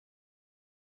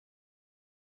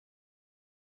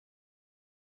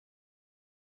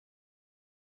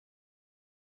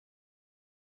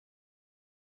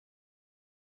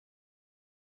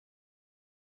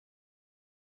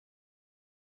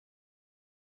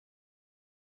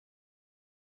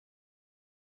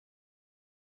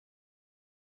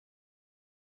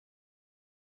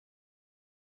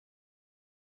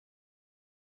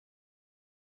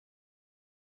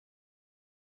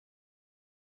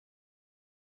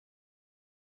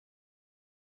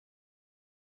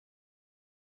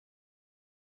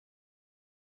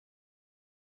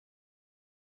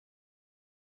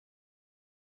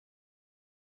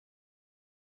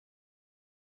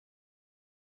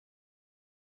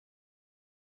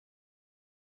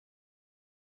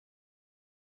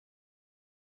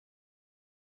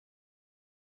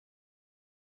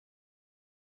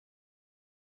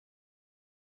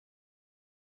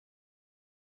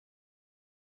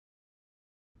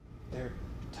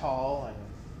tall and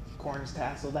corn's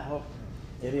tasseled out.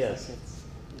 It is.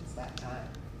 It's that time.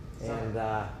 And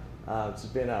it's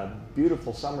been a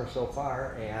beautiful summer so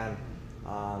far, and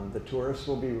the tourists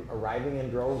will be arriving in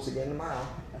droves again tomorrow.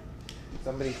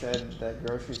 Somebody said that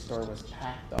grocery store was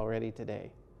packed already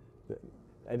today.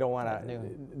 I don't want to,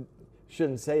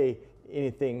 shouldn't say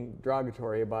anything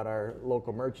derogatory about our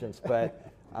local merchants,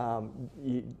 but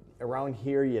around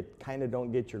here you kind of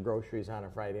don't get your groceries on a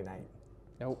Friday night.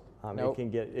 Nope. Nope.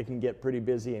 It can get pretty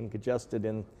busy and congested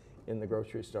in the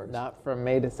grocery stores. Not from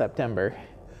May to September.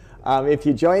 If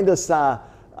you joined us the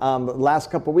last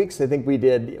couple weeks, I think we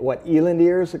did eland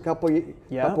ears a couple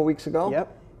weeks ago.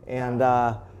 Yep. And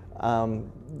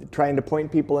trying to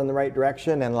point people in the right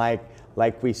direction, and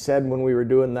like we said when we were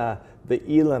doing the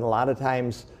eland, a lot of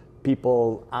times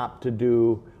people opt to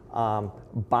do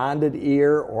bonded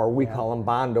ear, or we call them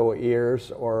bondo ears,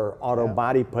 or auto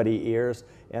body putty ears,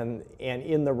 and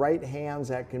in the right hands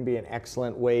that can be an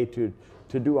excellent way to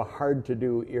do a hard to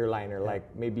do ear liner. Like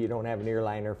maybe you don't have an ear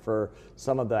liner for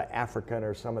some of the African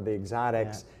or some of the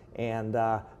exotics, and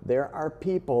there are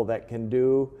people that can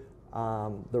do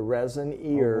the resin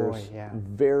ears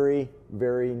very,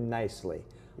 very nicely.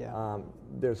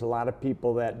 There's a lot of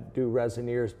people that do resin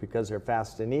ears because they're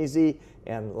fast and easy,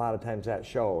 and a lot of times that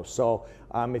shows. So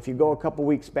if you go a couple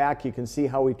weeks back, you can see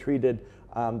how we treated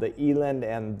the eland,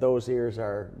 and those ears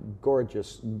are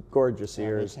gorgeous, gorgeous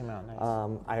ears. They came out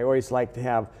nice. I always like to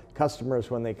have customers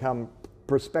when they come,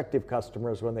 prospective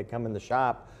customers when they come in the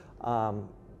shop,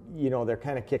 you know, they're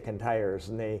kind of kicking tires,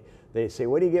 and they say,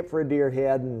 what do you get for a deer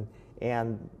head?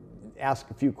 And ask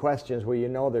a few questions. Well, you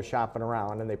know they're shopping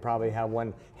around, and they probably have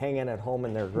one hanging at home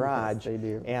in their garage. Yes, they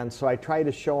do. And so I try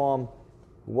to show them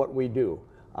what we do.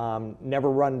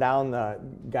 Never run down the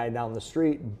guy down the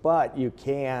street, but you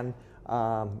can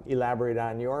elaborate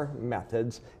on your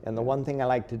methods. And the one thing I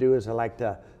like to do is I like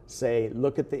to say,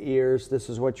 look at the ears. This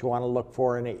is what you want to look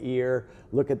for in an ear.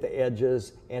 Look at the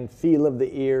edges and feel of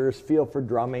the ears. Feel for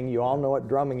drumming. You all know what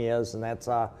drumming is, and that's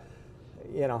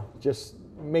you know, just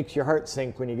makes your heart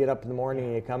sink when you get up in the morning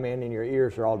and you come in and your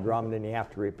ears are all drummed and you have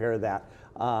to repair that.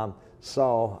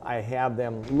 So I have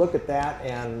them look at that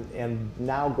and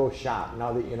now go shop,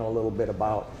 now that you know a little bit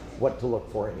about what to look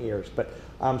for in ears. But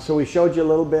so we showed you a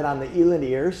little bit on the eland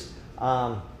ears,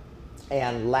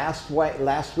 and last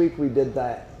week we did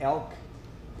the elk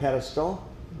pedestal,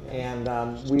 and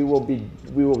we will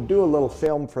do a little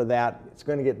film for that. It's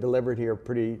going to get delivered here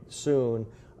pretty soon.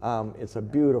 It's a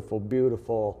beautiful,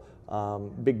 beautiful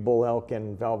big bull elk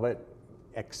in velvet,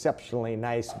 exceptionally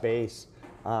nice base,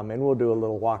 and we'll do a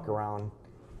little walk around.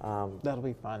 That'll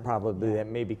be fun. Probably that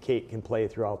maybe Kate can play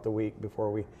throughout the week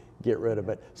before we get rid of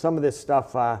it. Some of this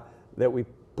stuff that we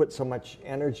put so much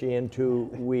energy into,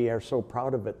 we are so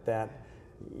proud of it that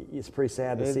it's pretty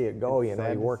sad to see it go. You know,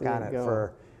 you work on it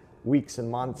for weeks and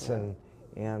months, and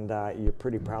you're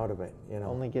pretty proud of it. You know,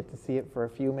 only get to see it for a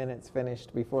few minutes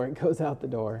finished before it goes out the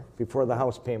door. Before the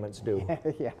house payments due.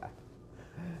 Yeah.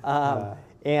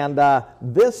 And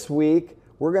this week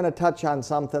we're going to touch on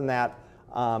something that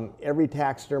every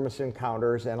taxidermist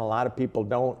encounters, and a lot of people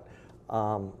don't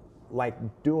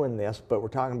like doing this, but we're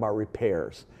talking about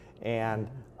repairs and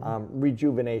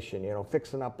rejuvenation, you know,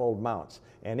 fixing up old mounts.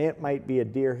 And it might be a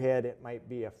deer head, it might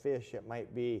be a fish, it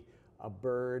might be a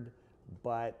bird,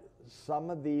 but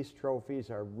some of these trophies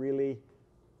are really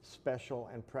special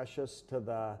and precious to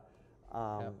the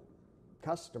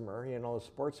customer, you know, the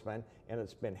sportsman, and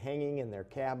it's been hanging in their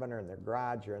cabin or in their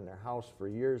garage or in their house for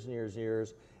years and years and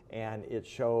years, and it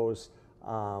shows,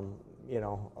 you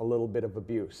know, a little bit of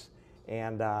abuse.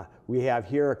 And we have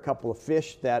here a couple of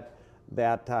fish that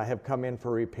have come in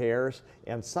for repairs,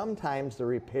 and sometimes the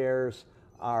repairs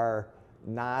are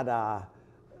not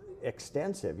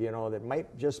extensive. You know, that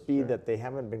might just be that they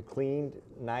haven't been cleaned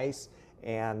nice,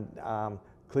 and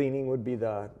cleaning would be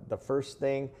the first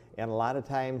thing. And a lot of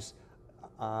times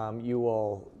you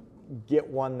will get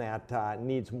one that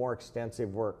needs more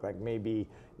extensive work, like maybe,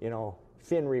 you know,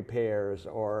 fin repairs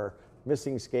or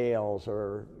missing scales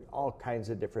or all kinds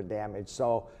of different damage.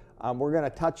 So we're going to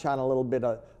touch on a little bit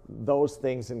of those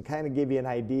things and kind of give you an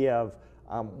idea of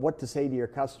what to say to your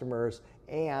customers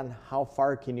and how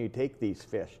far can you take these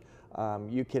fish.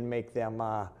 You can make them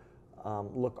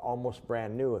look almost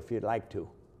brand new if you'd like to.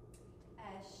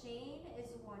 Shane is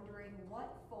wondering,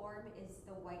 what form is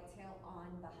the whitetail on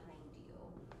behind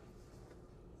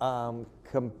you?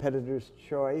 Competitor's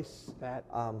choice. That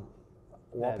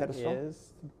wall pedestal?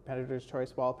 Is Competitor's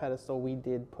Choice wall pedestal. We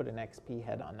did put an XP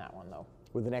head on that one though.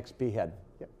 With an XP head.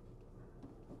 Yep.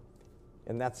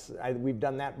 And we've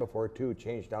done that before too,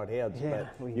 changed out heads, Yeah,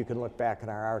 but you can look back in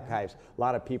our archives. A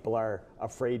lot of people are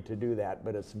afraid to do that,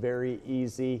 but it's very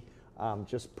easy.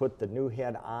 Just put the new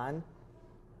head on,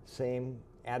 same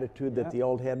attitude that the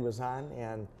old head was on,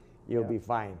 and you'll be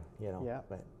fine, you know. Yep.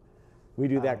 But we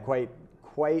do that quite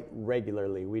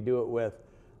regularly. We do it with,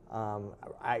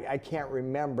 I can't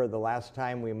remember the last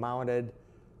time we mounted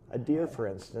a deer, for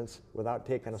instance, without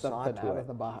taking a saw Something to out it. of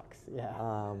the box.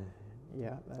 Yeah.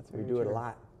 Yeah, that's We very do it a true.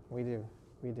 lot. We do.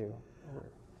 We do.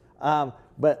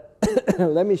 But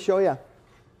let me show you.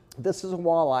 This is a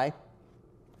walleye.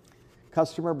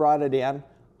 Customer brought it in,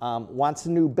 wants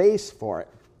a new base for it.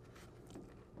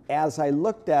 As I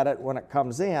looked at it when it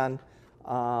comes in,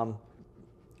 a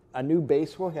new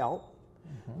base will help.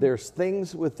 There's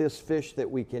things with this fish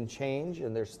that we can change,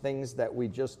 and there's things that we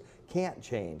just can't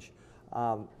change.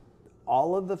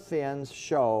 All of the fins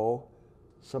show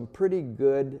some pretty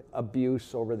good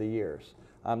abuse over the years.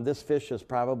 This fish is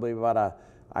probably about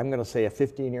I'm going to say a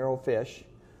 15-year-old fish.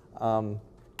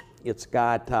 It's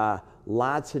got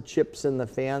lots of chips in the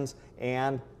fins,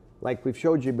 and like we've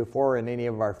showed you before in any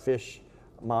of our fish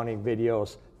mounting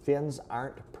videos, fins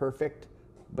aren't perfect,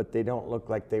 but they don't look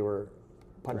like they were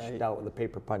punched out with a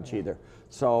paper punch either.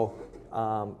 So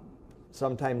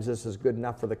sometimes this is good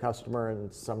enough for the customer,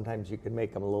 and sometimes you can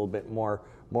make them a little bit more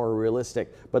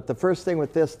realistic. But the first thing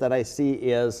with this that I see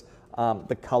is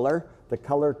the color. The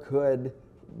color could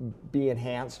be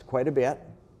enhanced quite a bit.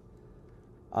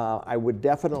 I would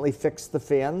definitely fix the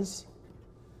fins.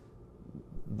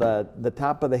 The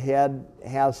top of the head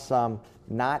has some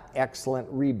not excellent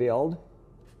rebuild,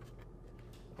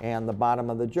 and the bottom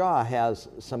of the jaw has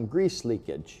some grease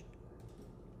leakage.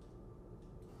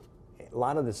 A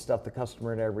lot of this stuff the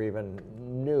customer never even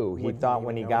knew. He thought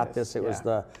when he got this it was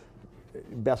the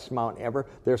best mount ever.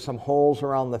 There's some holes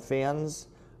around the fins,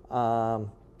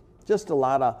 just a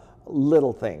lot of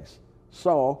little things.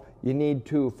 So you need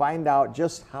to find out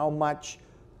just how much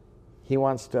he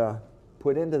wants to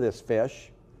put into this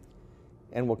fish,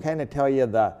 and we'll kind of tell you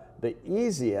the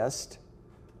easiest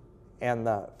and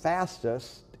the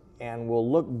fastest and will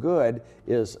look good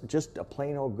is just a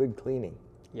plain old good cleaning.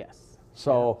 Yes.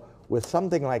 So with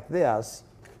something like this,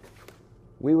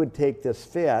 we would take this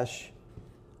fish,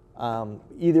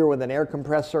 either with an air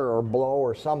compressor or blow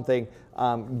or something,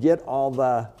 get all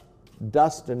the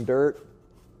dust and dirt,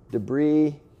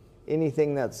 debris,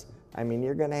 anything that's, I mean,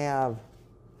 you're going to have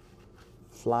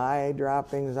fly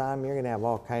droppings on them, you're going to have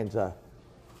all kinds of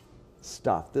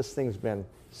stuff. This thing's been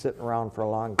sitting around for a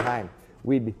long time.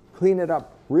 We'd clean it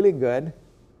up really good,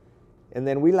 and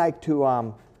then we like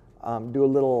to do a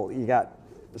little, you got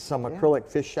some acrylic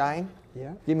fish shine?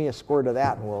 Yeah. Give me a squirt of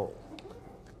that and we'll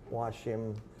wash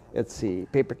him. Let's see,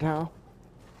 paper towel.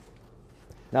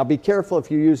 Now be careful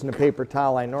if you're using a paper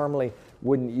towel. I normally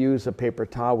wouldn't use a paper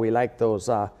towel. We like those,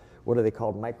 what are they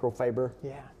called, microfiber?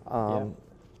 Yeah.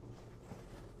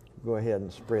 Go ahead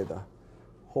and spray the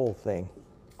whole thing.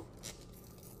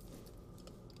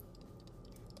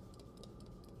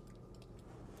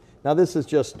 Now this is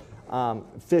just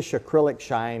fish acrylic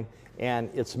shine,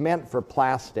 and it's meant for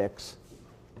plastics.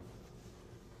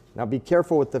 Now be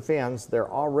careful with the fins. They're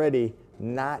already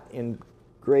not in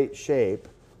great shape,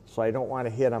 so I don't want to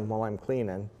hit them while I'm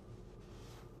cleaning.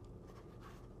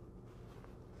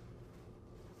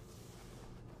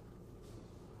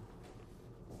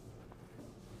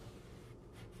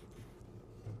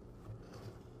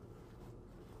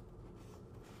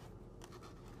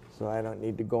 So I don't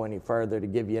need to go any further to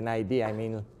give you an idea. I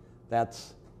mean,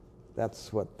 that's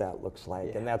what that looks like.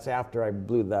 Yeah. And that's after I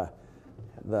blew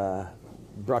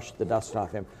brushed the dust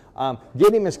off him.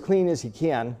 Get him as clean as you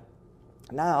can.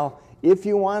 Now, if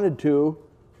you wanted to,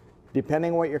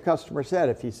 depending on what your customer said,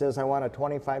 if he says, I want a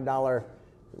 $25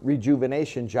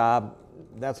 rejuvenation job,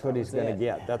 that's what he's going to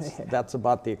get. That's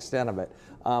about the extent of it.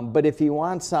 But if he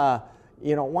wants,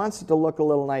 wants it to look a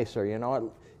little nicer,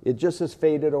 it just has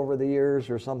faded over the years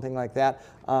or something like that,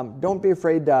 don't be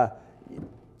afraid to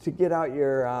get out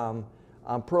your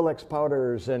Pearl-Ex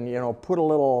powders and put a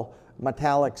little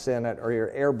metallics in it, or your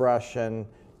airbrush, and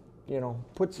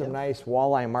put some nice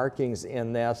walleye markings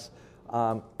in this.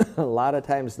 A lot of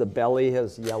times the belly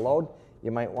has yellowed.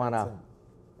 You might want to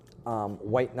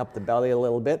whiten up the belly a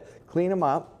little bit, clean them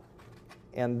up,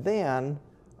 and then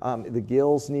the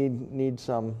gills need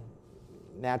some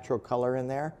natural color in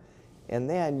there. And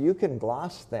then you can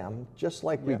gloss them just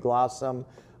like we gloss them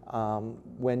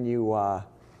when you,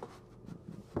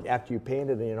 after you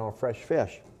painted a fresh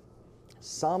fish.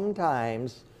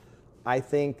 Sometimes I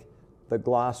think the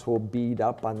gloss will bead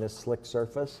up on this slick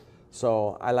surface.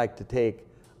 So I like to take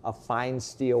a fine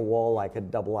steel wool, like a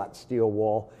double-aught steel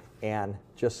wool, and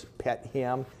just pet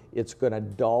him. It's going to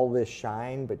dull this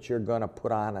shine, but you're going to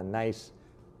put on a nice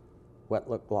wet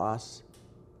look gloss.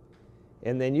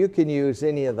 And then you can use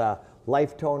any of the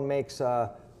Lifetone makes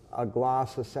a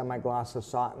gloss, a semi-gloss of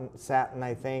satin,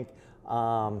 I think.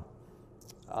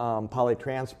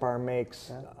 Polytranspar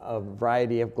makes a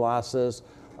variety of glosses.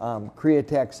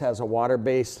 Createx has a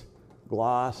water-based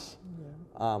gloss.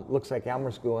 Looks like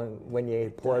Elmer's glue, and when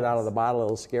you pour it out of the bottle,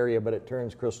 it'll scare you, but it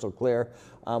turns crystal clear.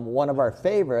 One of our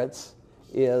favorites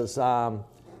is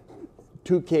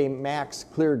 2K Max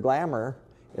Clear Glamour,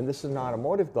 and this is an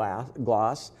automotive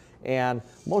gloss. And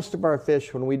most of our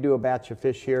fish, when we do a batch of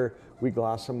fish here, we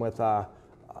gloss them with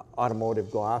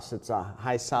automotive gloss. It's a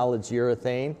high solids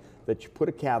urethane that you put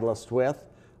a catalyst with,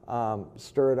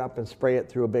 stir it up and spray it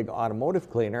through a big automotive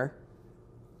cleaner.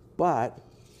 But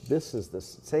this is the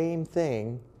same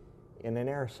thing in an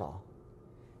aerosol.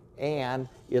 And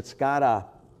it's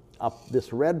got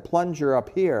this red plunger up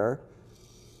here,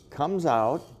 comes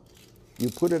out, you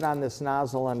put it on this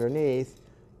nozzle underneath,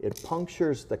 it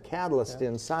punctures the catalyst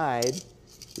inside,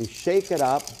 you shake it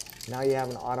up, now you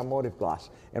have an automotive gloss.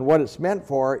 And what it's meant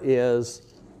for is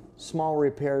small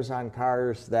repairs on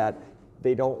cars that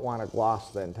they don't want to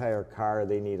gloss the entire car.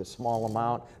 They need a small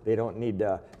amount. They don't need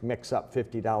to mix up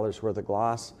 $50 worth of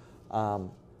gloss.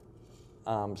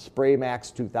 Spray Max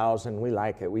 2000, we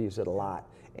like it. We use it a lot.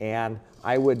 And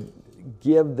I would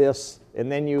give this,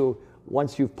 and then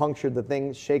once you've punctured the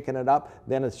thing, shaken it up,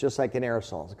 then it's just like an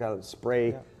aerosol. It's got a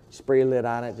spray lid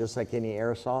on it, just like any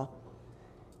aerosol.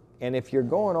 And if you're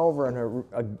going over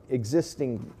an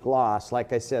existing gloss,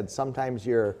 like I said, sometimes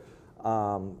your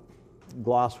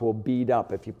gloss will bead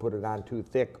up if you put it on too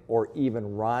thick or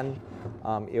even run.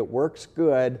 It works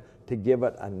good to give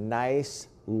it a nice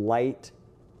light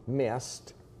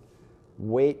mist.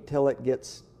 Wait till it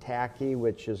gets tacky,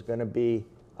 which is going to be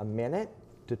a minute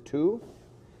to 2.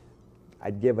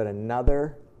 I'd give it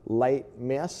another light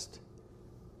mist,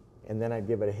 and then I'd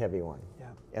give it a heavy one. Yeah.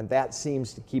 And that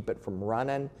seems to keep it from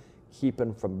running,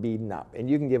 keeping from beading up. And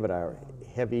you can give it a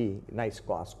heavy, nice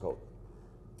gloss coat.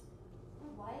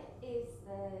 What is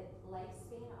the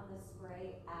lifespan on the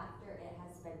spray after it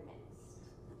has been mixed?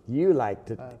 You like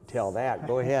to tell that.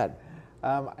 Go ahead.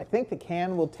 I think the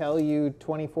can will tell you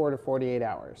 24 to 48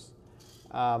 hours.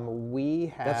 We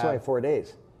have... That's only 4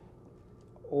 days.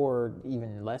 Or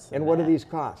even less than And what that. do these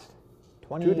cost?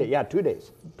 20, 2 days. Yeah, 2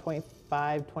 days.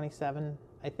 25, 27,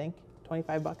 I think.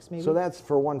 $25 maybe. So that's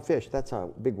for one fish. That's a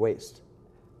big waste.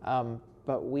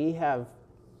 But we have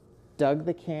dug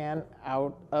the can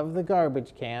out of the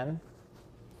garbage can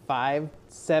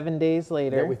 5-7 days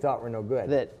later. That we thought were no good.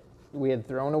 That we had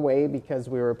thrown away because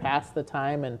we were past the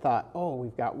time and thought, oh,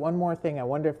 we've got one more thing. I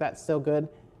wonder if that's still good.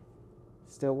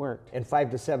 Still worked. And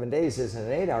 5 to 7 days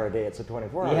isn't an 8-hour day, it's a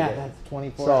 24-hour day. Yeah, that's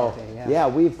 24-hour day, yeah,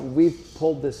 we've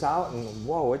pulled this out and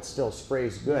whoa, it still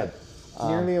sprays good.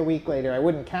 Nearly a week later. I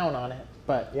wouldn't count on it,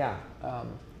 but yeah,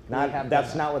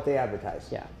 that's not what they advertise.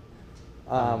 Yeah.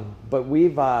 But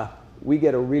we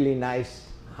get a really nice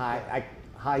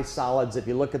high solids. If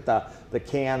you look at the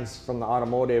cans from the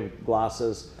automotive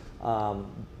glosses,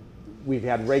 we've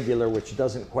had regular, which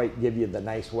doesn't quite give you the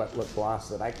nice wet look gloss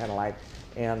that I kind of like,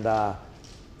 and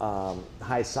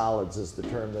high solids is the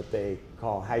term that they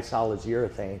call high solids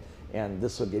urethane, and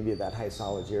this will give you that high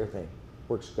solids urethane.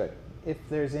 Works good. If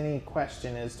there's any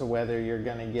question as to whether you're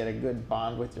going to get a good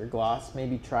bond with your gloss,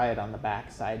 maybe try it on the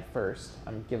back side first.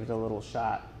 Give it a little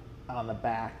shot on the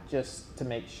back just to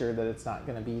make sure that it's not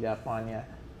going to beat up on you.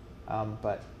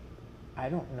 But I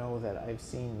don't know that I've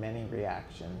seen many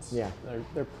reactions. Yeah.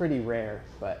 They're pretty rare,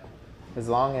 but as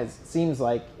long as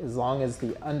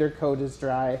the undercoat is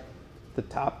dry, the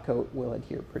top coat will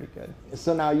adhere pretty good.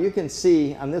 So now you can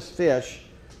see on this fish,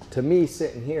 to me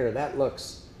sitting here, that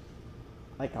looks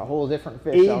like a whole different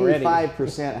fish already.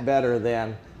 85% better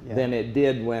than it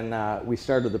did when we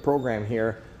started the program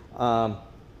here.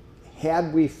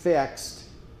 Had we fixed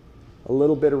a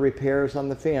little bit of repairs on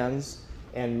the fins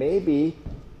and maybe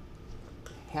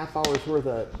half hour's worth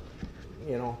of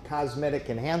cosmetic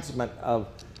enhancement of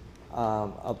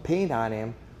paint on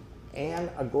him and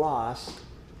a gloss,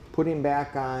 put him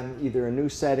back on either a new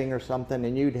setting or something,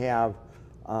 and you'd have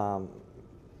a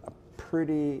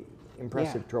pretty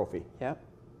impressive trophy. Yep.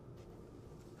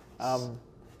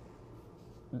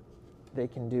 They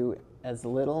can do as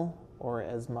little or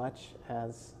as much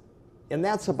as... And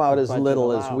that's about as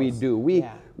little as we do.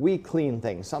 We clean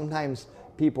things. Sometimes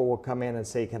people will come in and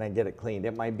say, can I get it cleaned?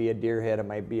 It might be a deer head, it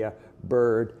might be a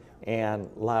bird, and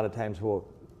a lot of times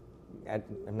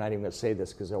I'm not even going to say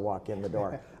this because they'll walk in the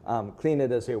door. Clean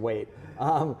it as they wait.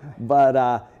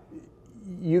 But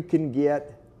you can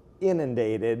get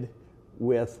inundated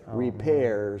with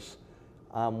repairs.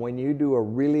 When you do a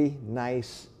really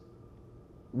nice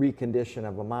recondition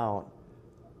of a mount,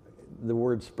 the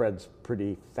word spreads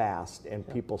pretty fast, and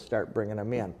people start bringing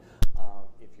them in.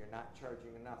 If you're not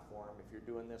charging enough for them, if you're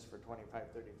doing this for $25,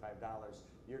 $35,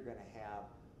 you're going to have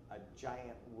a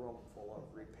giant room full of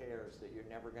repairs that you're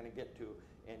never going to get to.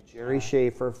 And Jerry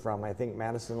Schaefer from, I think,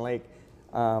 Madison Lake,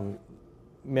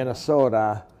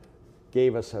 Minnesota,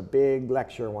 gave us a big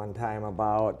lecture one time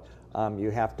about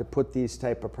you have to put these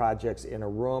type of projects in a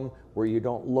room where you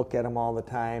don't look at them all the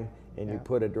time, and you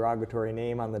put a derogatory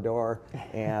name on the door,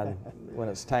 and when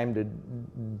it's time to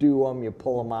do them, you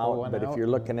pull them out. But if you're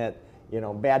looking at,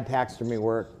 bad taxidermy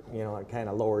work, it kind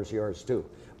of lowers yours too.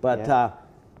 But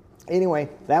anyway,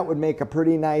 that would make a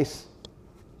pretty nice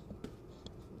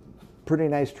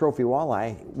trophy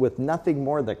walleye with nothing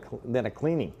more than a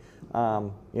cleaning.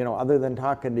 Other than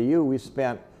talking to you, we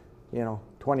spent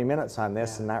 20 minutes on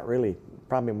this, and not really,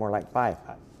 probably more like 5.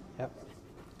 Yep.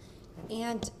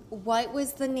 And what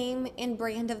was the name and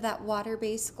brand of that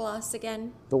water-based gloss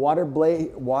again? The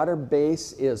water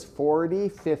base is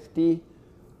 4050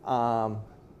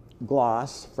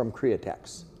 gloss from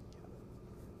Createx.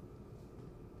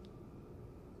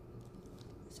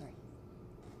 Sorry.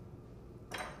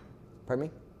 Pardon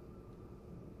me?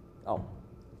 Oh.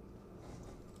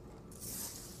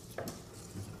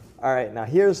 All right, now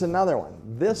here's another one.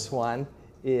 This one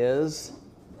is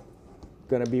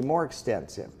going to be more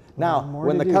extensive. Now,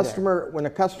 when the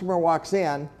customer walks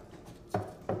in,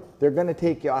 they're going to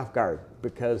take you off guard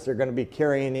because they're going to be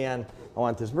carrying in, I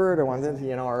want this bird, I want this,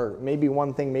 or maybe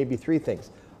one thing, maybe 3 things.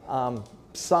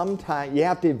 Sometimes you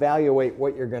have to evaluate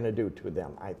what you're going to do to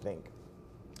them, I think.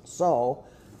 So,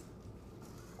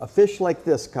 a fish like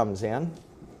this comes in.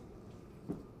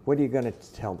 What are you going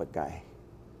to tell the guy?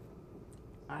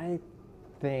 I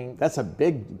think that's a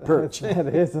big perch. That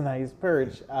is a nice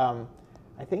perch.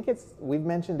 I think we've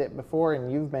mentioned it before,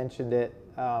 and you've mentioned it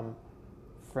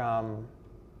from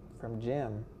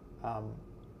Jim.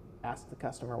 Ask the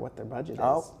customer what their budget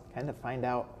is. Kind of find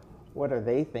out what are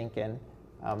they thinking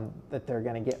that they're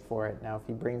going to get for it. Now, if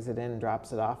he brings it in,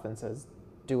 drops it off, and says,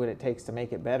 "Do what it takes to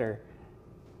make it better,"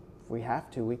 if we have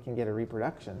to, we can get a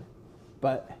reproduction.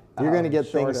 But you're going to get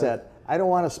things that I don't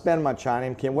want to spend much on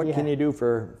him. What can you do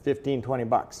for $15,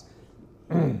 $20?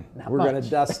 We're going to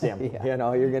dust him. You're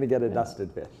going to get a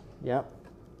dusted fish. Yep.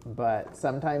 But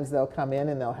sometimes they'll come in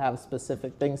and they'll have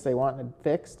specific things they want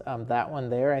fixed. That one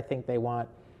there, I think they want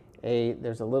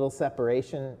there's a little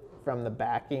separation from the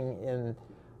backing in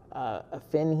a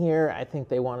fin here. I think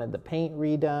they wanted the paint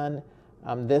redone.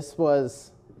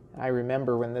 I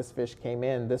remember when this fish came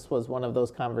in, this was one of those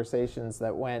conversations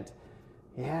that went,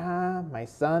 yeah, my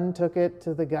son took it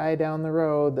to the guy down the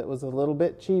road that was a little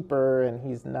bit cheaper, and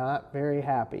he's not very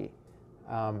happy.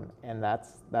 And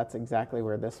that's exactly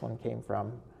where this one came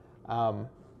from.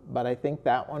 But I think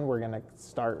that one we're going to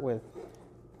start with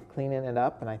cleaning it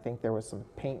up, and I think there was some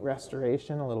paint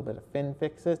restoration, a little bit of fin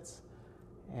fix-its,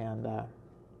 and I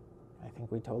think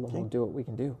we told them we'll do what we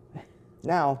can do.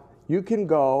 Now, you can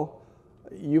go,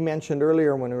 you mentioned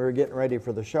earlier when we were getting ready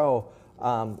for the show,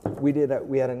 we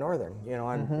had a northern,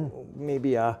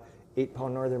 maybe a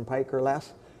 8-pound northern pike or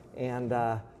less, and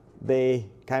they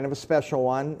kind of a special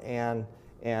one, and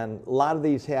a lot of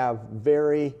these have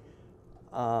very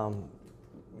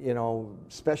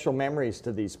special memories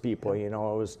to these people. It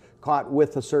was caught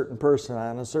with a certain person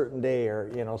on a certain day,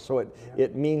 or so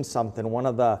it means something. One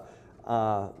of the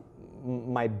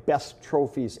my best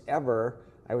trophies ever.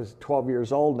 I was 12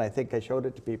 years old, and I think I showed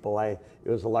it to people. It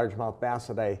was a largemouth bass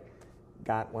that I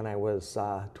got when I was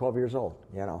 12 years old,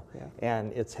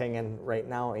 and it's hanging right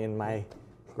now in my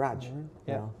garage.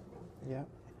 Yeah.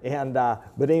 And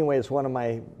but anyway, it's one of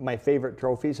my favorite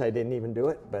trophies. I didn't even do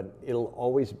it, but it'll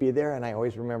always be there, and I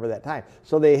always remember that time.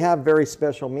 So they have very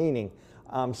special meaning.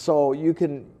 So you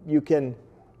can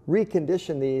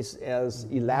recondition these as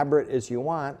elaborate as you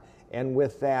want, and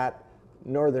with that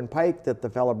northern pike that the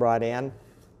fella brought in,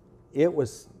 it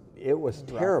was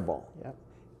terrible. Yep.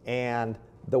 And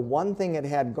the one thing it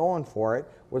had going for it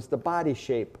was the body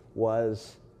shape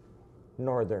was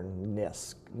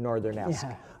northern-esque.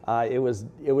 Yeah. It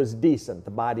was decent.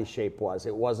 The body shape was.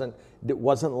 It wasn't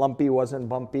lumpy, wasn't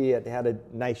bumpy. It had a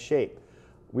nice shape.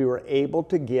 We were able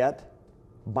to get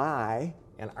by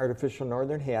an artificial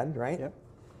northern head, right? Yep.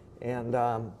 And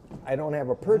I don't have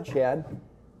a perch head,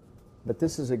 but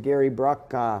this is a Gary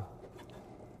Bruck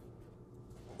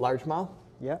largemouth.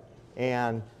 Yep.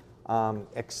 And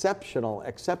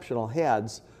exceptional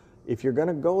heads. If you're going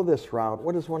to go this route,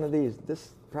 what is one of these?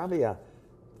 This probably a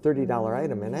 $30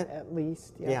 item in it. At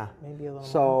least, yeah, Yeah. maybe a little more.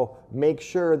 So make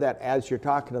sure that as you're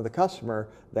talking to the customer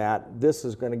that this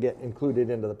is going to get included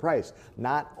into the price.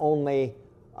 Not only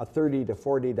a $30 to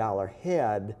 $40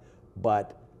 head,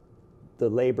 but the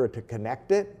labor to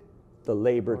connect it, the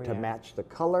labor to match the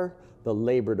color, the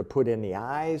labor to put in the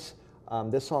eyes.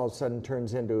 This all of a sudden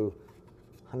turns into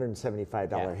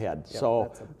 $175 head. Yep, so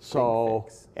that's a big so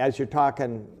fix. as you're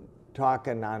talking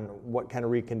on what kind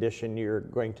of recondition you're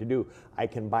going to do, I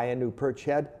can buy a new perch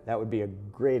head. That would be a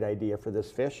great idea for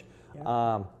this fish.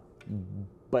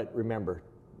 But remember,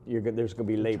 there's going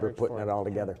to be labor putting it all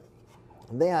together.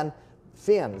 Then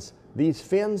fins. These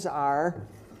fins are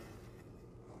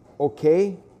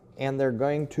okay, and they're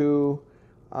going to,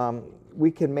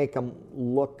 we can make them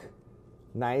look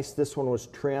nice. This one was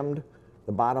trimmed.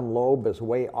 The bottom lobe is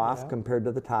way off compared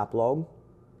to the top lobe.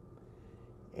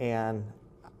 And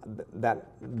that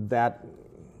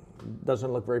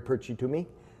doesn't look very perchy to me.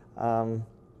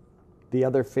 The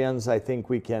other fins, I think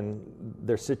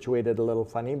they're situated a little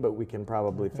funny, but we can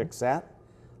probably fix that.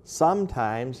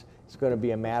 Sometimes it's going to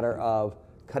be a matter of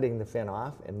cutting the fin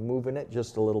off and moving it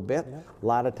just a little bit. A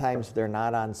lot of times they're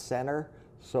not on center,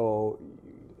 so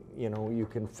you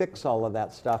can fix all of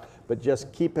that stuff, but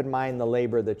just keep in mind the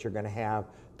labor that you're going to have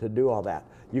to do all that.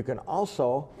 You can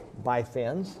also buy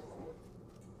fins.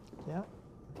 Yeah.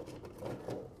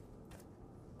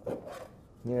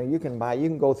 You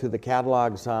can go through the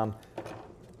catalogs.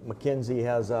 McKinsey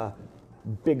has a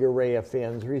big array of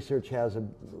fins. Research has a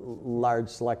large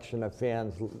selection of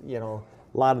fins. A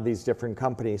lot of these different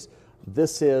companies.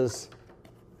 This is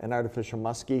an artificial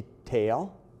muskie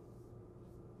tail.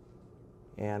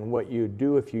 And what you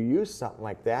do if you use something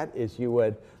like that is you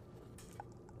would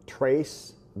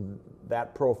trace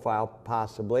that profile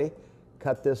possibly,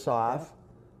 cut this off,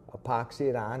 epoxy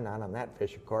it on, not on that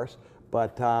fish of course,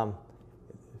 but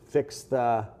fix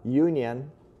the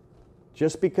union.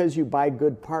 Just because you buy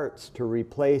good parts to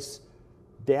replace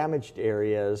damaged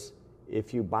areas,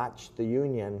 if you botch the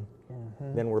union,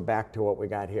 then we're back to what we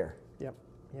got here. Yep.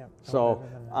 So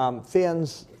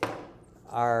fins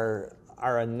are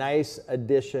a nice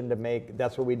addition to make.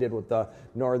 That's what we did with the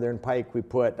Northern Pike. We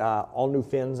put all new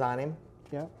fins on him.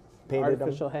 Yep. Painted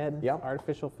Artificial them. head, Yep.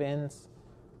 artificial fins,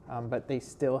 but they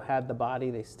still had the body.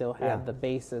 They still had the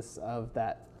basis of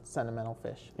that sentimental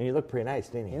fish. And he looked pretty nice,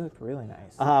 didn't he? He looked really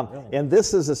nice. Really nice. And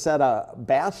this is a set of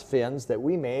bass fins that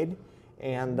we made.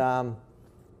 And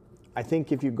I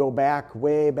think if you go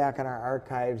way back in our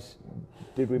archives,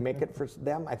 did we make it for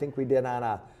them? I think we did on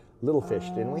a little fish,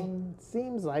 didn't we?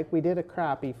 Seems like we did a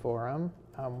crappie for them.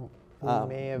 We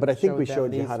may have but I think we them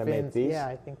showed you these how to fins. make these. Yeah,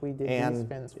 I think we did and these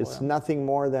fins for it's them. nothing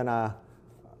more than a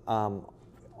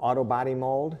auto body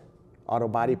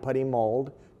putty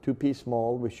mold, two-piece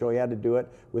mold. We show you how to do it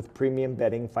with premium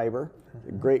bedding fiber.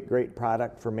 Great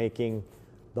product for making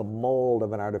the mold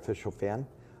of an artificial fin.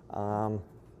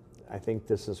 I think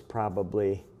this is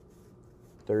probably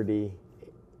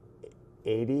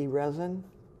 3080 resin.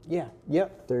 Yeah.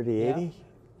 Yep. 3080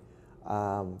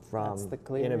 from That's the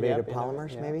clear, Innovative yep,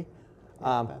 Polymers, yeah. maybe.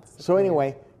 That's the So clear.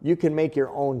 anyway, you can make your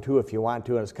own too if you want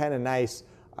to, and it's kind of nice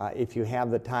if you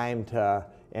have the time to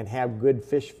and have good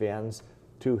fish fins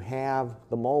to have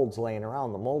the molds laying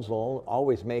around. The molds will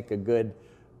always make a good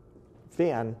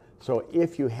fin. So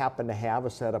if you happen to have a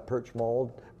set of perch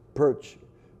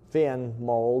fin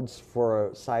molds for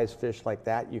a size fish like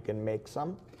that, you can make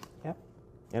some. Yep.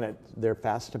 And they're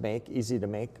fast to make, easy to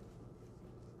make,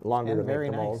 longer And to very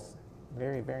make the mold. nice.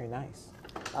 Very nice.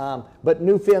 But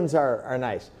new fins are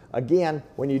nice. Again,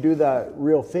 when you do the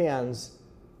real fins,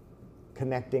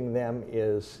 connecting them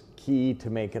is key to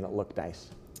making it look nice.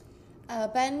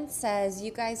 Ben says,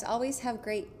 you guys always have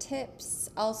great tips.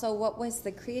 Also, what was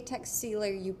the Createx sealer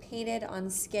you painted on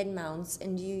skin mounts,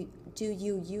 and do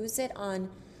you use it on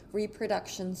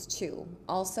reproductions too?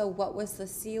 Also, what was the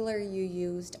sealer you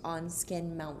used on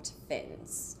skin mount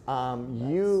fins?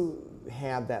 You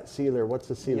have that sealer. What's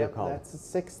the sealer called? That's a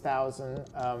 6000.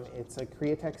 It's a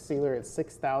Createx sealer. It's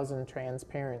 6000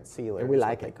 transparent sealer. And we is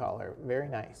like what it. They call her. Very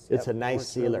nice. It's Yep, a nice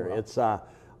works really sealer. well. It's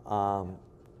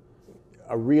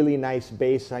a really nice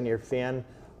base on your fin.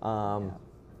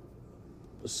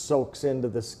 Soaks into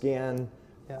the skin.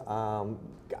 Yeah.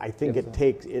 I think it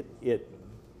takes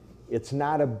it's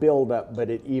not a buildup, but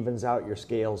it evens out your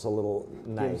scales a little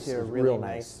nice. Gives you a It's really real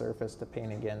nice surface to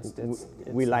paint against.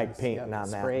 We like nice. painting on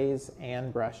that. Sprays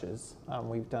and brushes.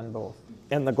 We've done both.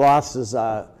 And the gloss is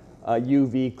a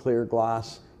UV clear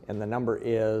gloss, and the number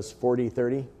is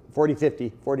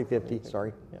 4050,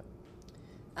 sorry. Yep.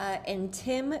 And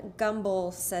Tim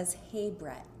Gumble says, hey,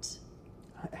 Brett.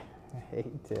 Hey,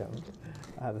 Tim.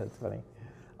 That's funny.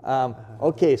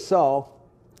 Okay, so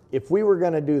if we were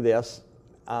going to do this,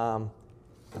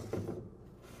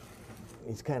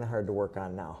 he's kind of hard to work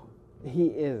on now. He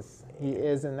is,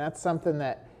 and that's something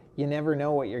that you never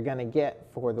know what you're going to get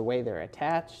for the way they're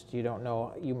attached. You don't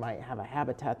know, you might have a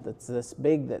habitat that's this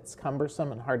big, that's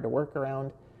cumbersome and hard to work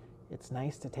around. It's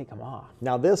nice to take them off.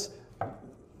 Now this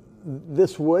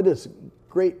wood is a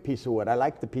great piece of wood. I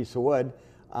like the piece of wood.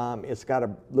 It's got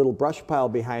a little brush pile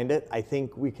behind it. I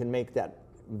think we can make that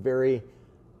very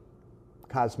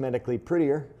cosmetically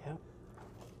prettier. Yep.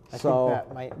 I think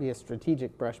that might be a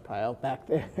strategic brush pile back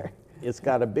there. It's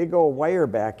got a big old wire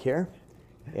back here.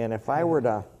 And if I were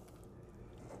to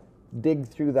dig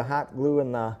through the hot glue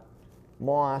and the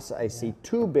moss, I see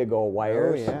two big old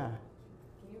wires. Oh, yeah.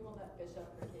 Can you hold that fish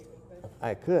up for Kate real quick?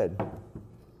 I could.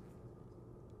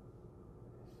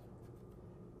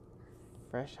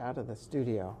 Fresh out of the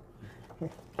studio.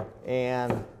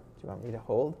 And Do you want me to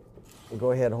hold?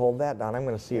 go ahead and hold that down. I'm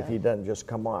going to see if he doesn't just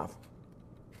come off.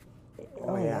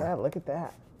 Oh, yeah, look at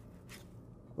that.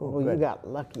 Oh, you got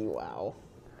lucky, wow.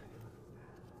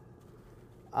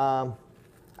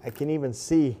 I can even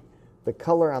see the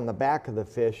color on the back of the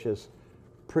fish is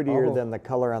prettier than the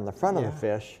color on the front of the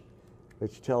fish,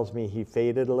 which tells me he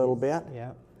faded a little bit.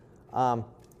 Yeah.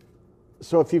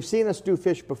 So if you've seen us do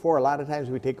fish before, a lot of times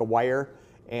we take a wire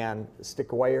and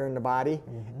stick a wire in the body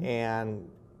and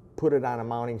put it on a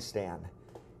mounting stand.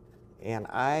 And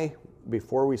I,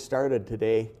 before we started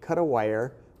today, cut a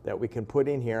wire that we can put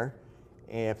in here.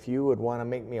 If you would want to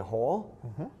make me a hole,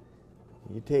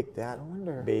 you take that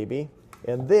baby.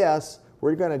 And this,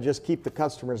 we're going to just keep the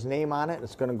customer's name on it.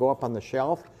 It's going to go up on the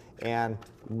shelf. And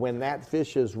when that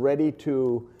fish is ready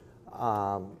to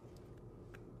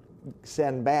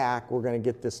send back, we're going to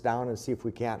get this down and see if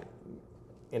we can't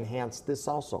enhance this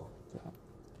also.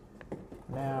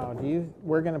 Now,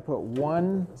 we're going to put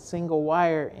one single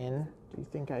wire in. Do you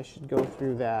think I should go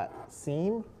through that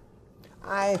seam?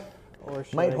 I Or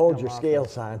should might I hold come your off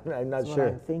scales on. I'm not That's sure.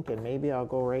 what I'm thinking. Maybe I'll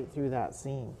go right through that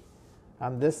seam.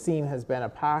 This seam has been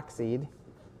epoxied,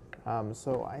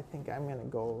 so I think I'm going to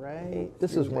go right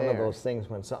This through is one of there. those things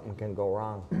when something can go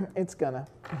wrong. It's gonna.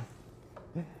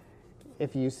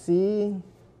 If you see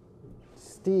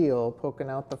steel poking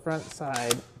out the front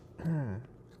side,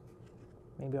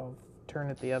 maybe I'll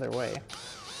turn it the other way.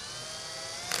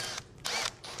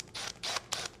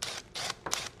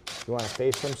 You want to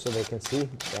face them so they can see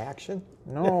the action?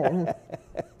 No.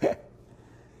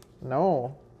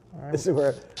 No. This is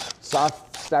where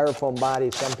soft styrofoam body,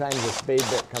 sometimes the spade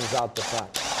bit comes out the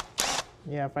front.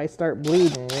 Yeah, if I start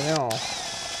bleeding, you know.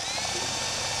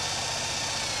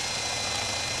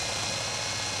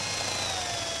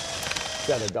 Is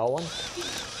that a dull one?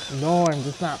 No, I'm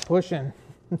just not pushing.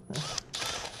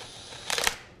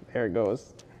 There it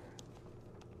goes.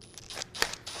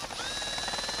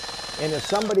 And if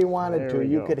somebody wanted There to, we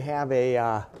you go. could have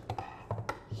a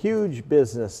huge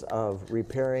business of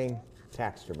repairing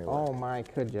taxidermy work. Oh my,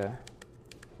 could ya?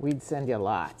 We'd send you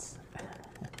lots.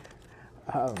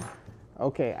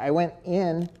 Okay, I went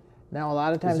in. Now a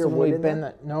lot of times there when wood we've in been,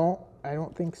 there? no, I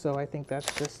don't think so. I think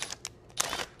that's just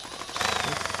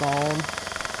foam.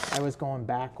 I was going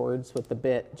backwards with the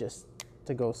bit just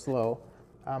to go slow.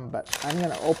 But I'm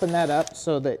going to open that up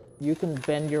so that you can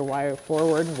bend your wire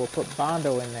forward, and we'll put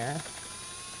Bondo in there.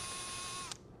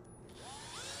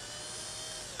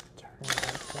 Turn it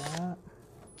like that.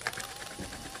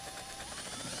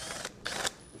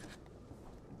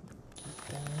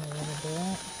 Bend a little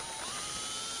bit.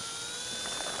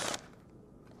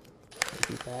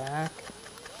 Maybe back.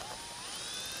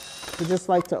 We just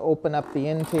like to open up the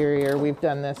interior. We've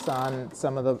done this on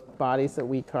some of the bodies that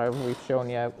we carve. We've shown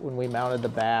you when we mounted the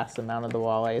bass and mounted the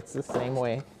walleye. It's the same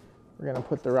way. We're going to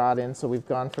put the rod in. So we've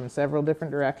gone from several different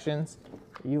directions.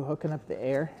 Are you hooking up the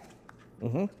air?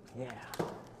 Mm-hmm. Yeah.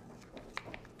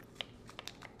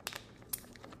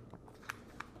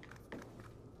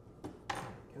 There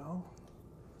we go.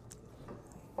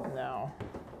 Now,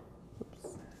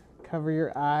 oops, cover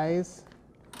your eyes.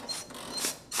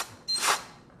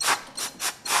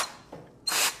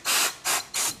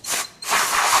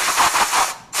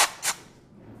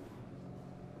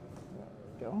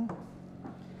 Go.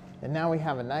 And now we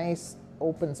have a nice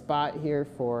open spot here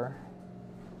for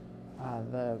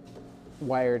the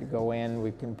wire to go in.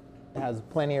 We can has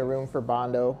plenty of room for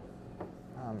Bondo,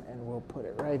 and we'll put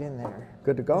it right in there.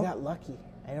 Good to go? I got lucky.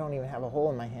 I don't even have a hole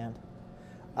in my hand.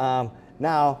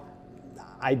 Now,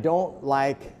 I don't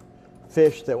like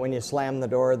fish that when you slam the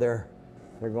door, they're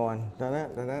going, da-da,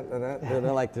 da-da, da-da,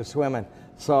 they're like they're swimming.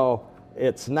 So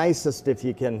it's nicest if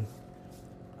you can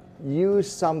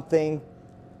use something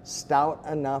stout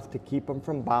enough to keep them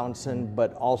from bouncing,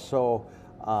 but also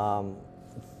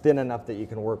thin enough that you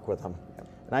can work with them.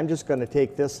 And I'm just going to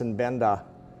take this and bend a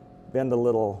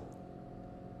little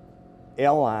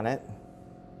L on it.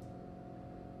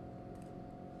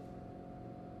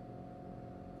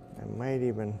 I might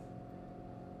even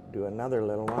do another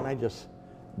little one. I just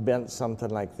bent something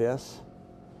like this.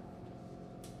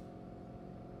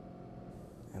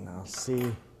 And I'll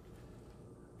see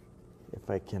if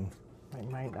I can. It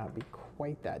might not be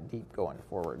quite that deep going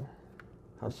forward.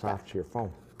 How soft's your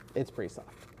foam? It's pretty soft.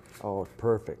 Oh,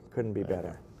 perfect. Couldn't be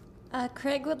better.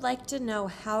 Craig would like to know,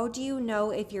 how do you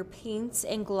know if your paints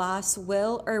and gloss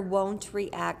will or won't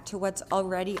react to what's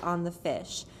already on the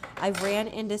fish? I've ran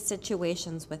into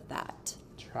situations with that.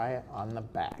 Try it on the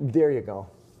back. There you go.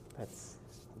 That's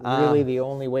really the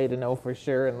only way to know for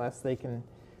sure, unless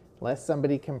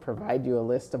somebody can provide you a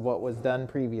list of what was done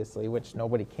previously, which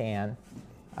nobody can.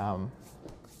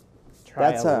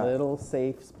 Try a little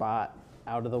safe spot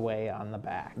out of the way on the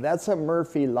back. That's a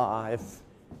Murphy law. If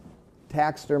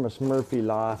taxidermist Murphy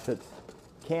law, if it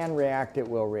can react, it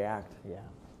will react. Yeah.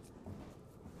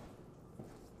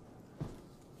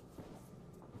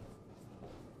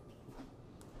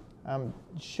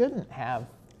 Shouldn't have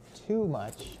too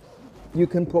much. You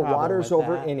can put problem waters with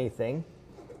over that. anything.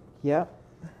 Yep.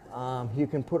 You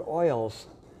can put oils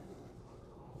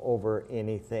over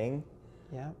anything.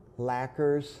 Yep.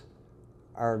 Lacquers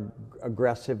are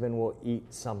aggressive and will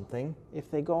eat something.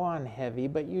 If they go on heavy,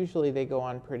 but usually they go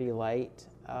on pretty light.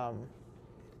 I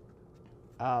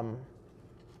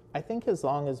think as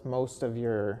long as most of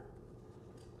your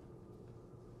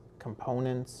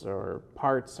components or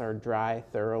parts are dry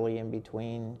thoroughly in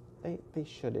between, they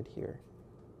should adhere.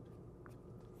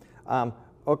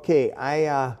 Okay,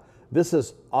 this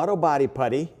is Auto Body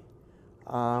Putty.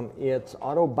 It's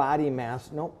Auto Body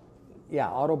Master.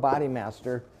 Auto Body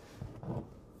Master.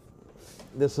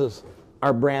 This is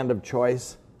our brand of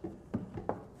choice.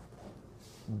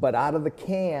 But out of the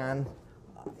can,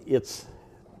 it's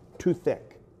too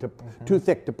thick to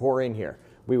pour in here.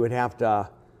 We would have to,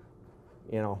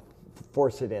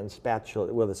 force it in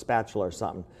with a spatula or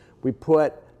something. We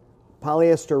put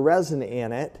polyester resin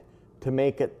in it to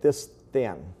make it this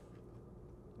thin,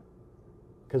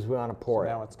 because we want to pour it.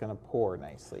 Now it's going to pour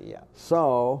nicely, yeah.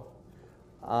 So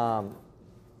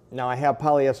now I have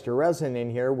polyester resin in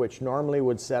here, which normally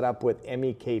would set up with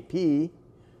MEKP,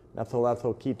 methyl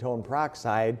ethyl ketone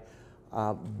peroxide,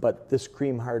 but this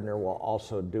cream hardener will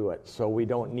also do it. So we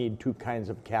don't need two kinds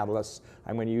of catalysts.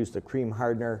 I'm going to use the cream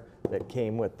hardener that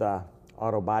came with the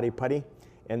Auto Body Putty,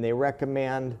 and they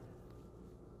recommend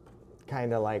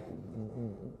kind of like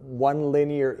 1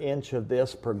 linear inch of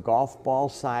this per golf ball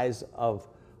size of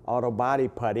Auto Body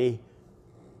Putty.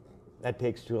 That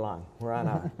takes too long. We're on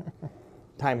a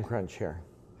time crunch here.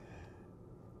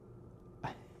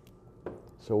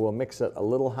 So we'll mix it a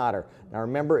little hotter. Now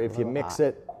remember, if you mix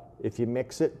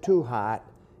it too hot,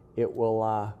 it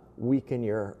will weaken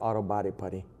your Auto Body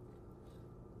Putty.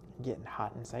 Getting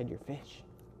hot inside your fish.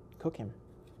 Cook him.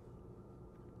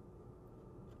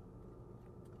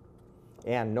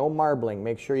 And no marbling.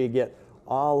 Make sure you get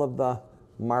all of the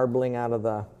marbling out of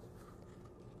the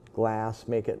glass.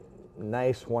 Make it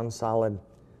nice, one solid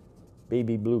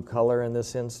baby blue color in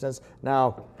this instance.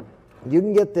 Now, you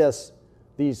can get these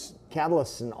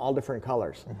catalysts in all different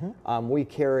colors. We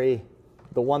carry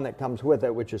the one that comes with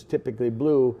it, which is typically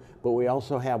blue, but we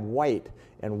also have white.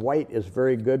 And white is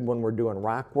very good when we're doing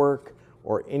rock work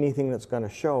or anything that's going to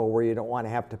show where you don't want to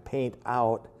have to paint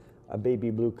out a baby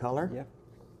blue color. Yep.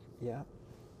 Yep.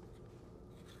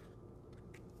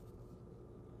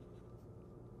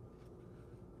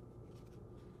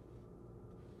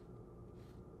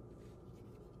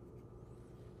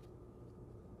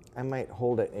 I might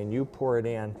hold it and you pour it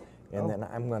in, and then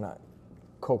I'm going to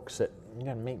coax it. You're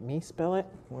going to make me spill it?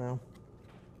 Well,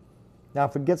 now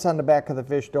if it gets on the back of the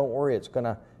fish, don't worry, it's going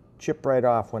to chip right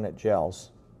off when it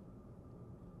gels.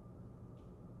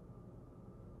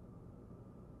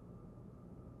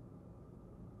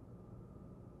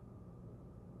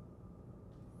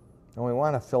 And we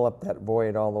want to fill up that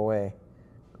void all the way.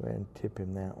 Go ahead and tip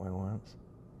him that way once.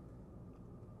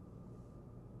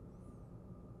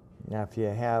 Now if you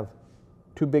have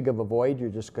too big of a void, you're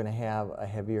just going to have a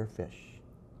heavier fish.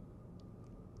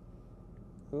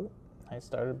 Ooh, I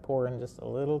started pouring just a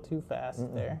little too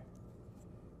fast there.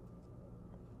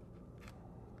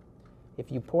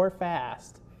 If you pour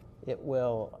fast, it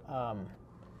will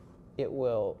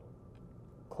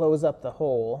close up the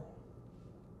hole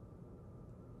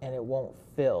and it won't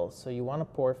fill. So you want to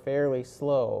pour fairly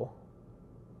slow.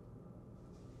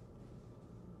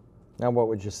 Now what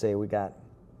would you say we got?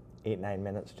 8-9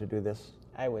 minutes to do this?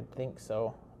 I would think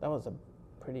so. That was a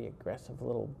pretty aggressive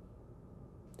little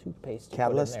toothpaste.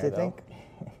 Catalyst, you do you put in there,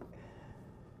 think?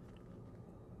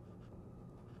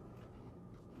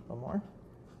 One more.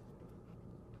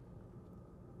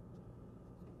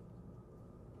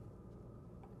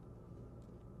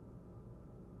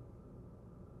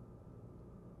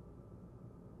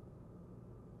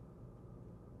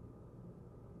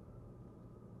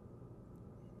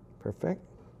 Perfect.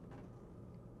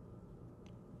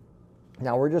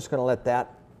 Now we're just going to let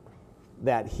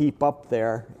that heap up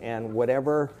there, and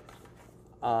whatever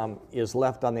is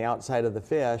left on the outside of the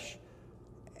fish,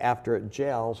 after it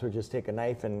gels, we just take a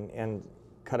knife and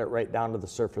cut it right down to the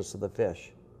surface of the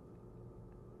fish.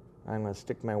 I'm going to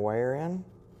stick my wire in.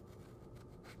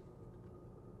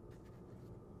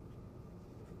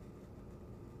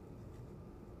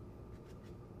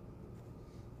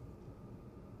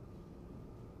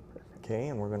 Okay,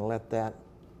 and we're going to let that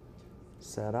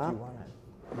set Do up. you want to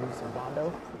use a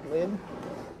Bondo lid?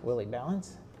 Will he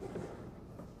balance?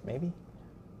 Maybe?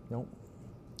 Nope.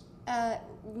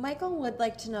 Michael would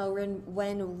like to know,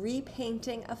 when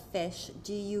repainting a fish,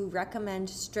 do you recommend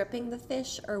stripping the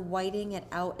fish or whiting it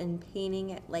out and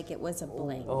painting it like it was a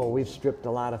blank? Oh, we've stripped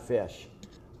a lot of fish.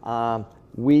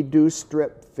 We do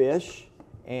strip fish,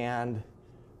 and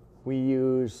we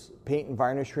use paint and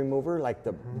varnish remover, like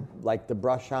the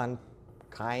brush-on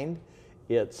kind.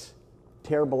 It's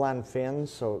terrible on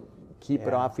fins, so keep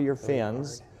it off of your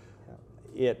fins.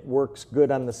 It works good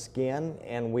on the skin,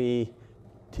 and we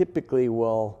typically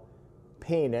will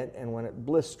paint it, and when it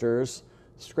blisters,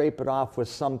 scrape it off with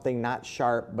something not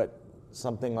sharp, but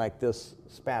something like this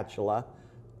spatula.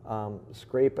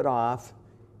 Scrape it off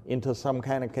into some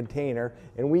kind of container,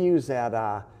 and we use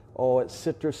that, it's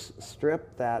citrus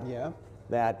strip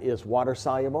that is water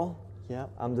soluble. Yeah.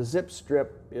 The zip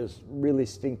strip is really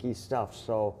stinky stuff,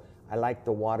 so I like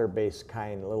the water-based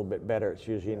kind a little bit better. It's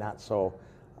usually not so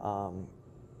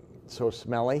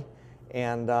smelly.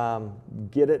 And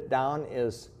get it down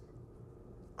as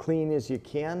clean as you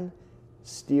can.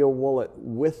 Steel wool it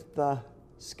with the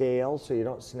scales so you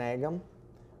don't snag them.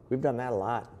 We've done that a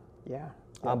lot. Yeah.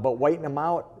 But whitening them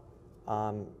out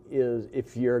is,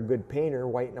 if you're a good painter,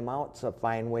 whitening them out's a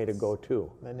fine way to go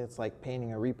too. Then it's like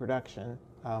painting a reproduction.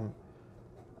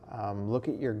 Look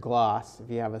at your gloss. If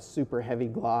you have a super heavy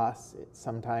gloss,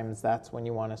 sometimes that's when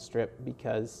you want to strip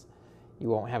because you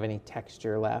won't have any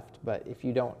texture left. But if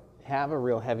you don't have a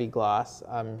real heavy gloss,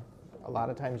 a lot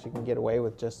of times you can get away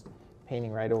with just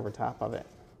painting right over top of it.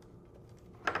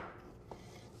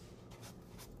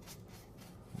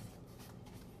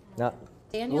 Now,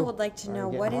 Daniel would like to know,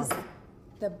 get what more. is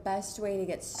the best way to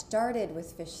get started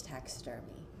with fish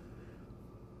taxidermy?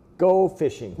 go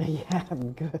fishing. Yeah,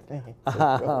 good.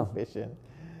 Go fishing.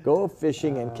 Go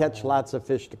fishing and catch lots of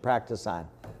fish to practice on.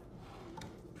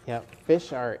 Yeah,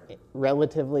 fish are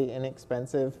relatively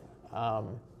inexpensive.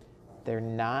 They're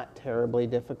not terribly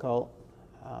difficult.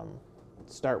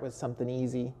 Start with something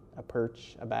easy, a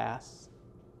perch, a bass.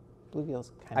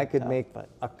 Bluegill's kind of I could tough, make but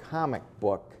a comic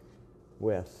book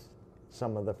with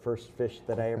some of the first fish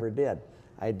that I ever did.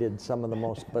 I did some of the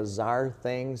most bizarre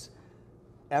things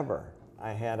ever.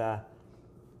 I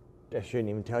shouldn't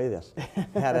even tell you this,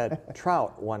 had a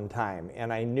trout one time,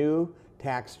 and I knew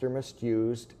taxidermists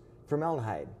used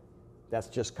formaldehyde. That's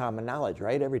just common knowledge,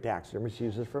 right? Every taxidermist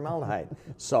uses formaldehyde.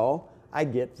 So I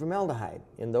get formaldehyde.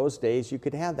 In those days, you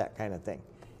could have that kind of thing.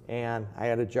 And I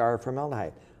had a jar of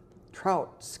formaldehyde.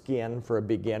 Trout skin for a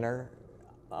beginner,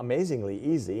 amazingly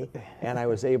easy, and I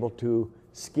was able to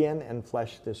skin and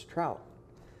flesh this trout.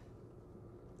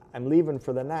 I'm leaving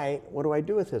for the night. What do I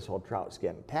do with this whole trout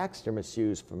skin? Taxidermists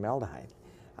use formaldehyde.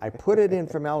 I put it in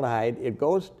formaldehyde. It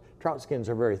goes, trout skins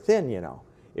are very thin, you know.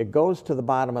 It goes to the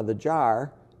bottom of the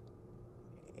jar,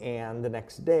 and the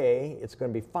next day it's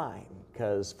going to be fine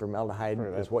because formaldehyde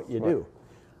is what you do.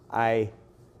 I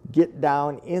get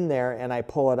down in there and I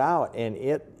pull it out, and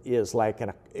it is like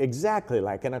exactly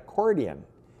like an accordion.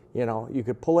 You know, you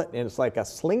could pull it and it's like a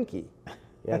slinky,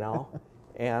 you know.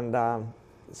 And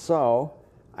so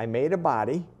I made a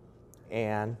body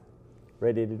and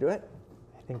ready to do it.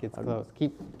 I think it's close.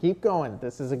 Keep going.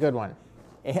 This is a good one.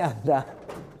 And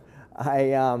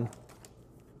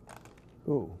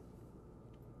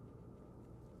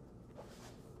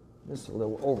this is a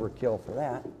little overkill for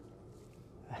that.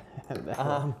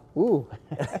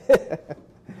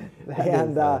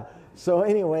 So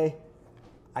anyway,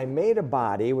 I made a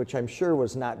body, which I'm sure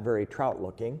was not very trout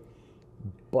looking,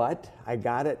 but I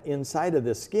got it inside of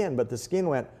the skin, but the skin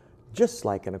went just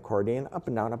like an accordion, up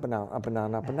and down, up and down, up and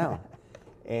down, up and down.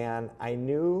 And I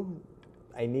knew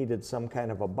I needed some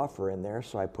kind of a buffer in there,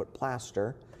 so I put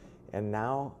plaster, And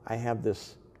now I have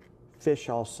this fish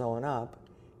all sewn up,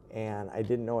 and I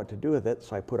didn't know what to do with it,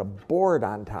 so I put a board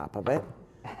on top of it.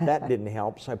 That didn't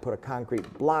help, so I put a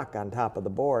concrete block on top of the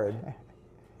board,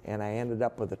 and I ended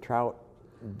up with a trout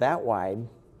that wide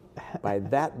by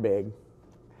that big.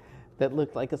 That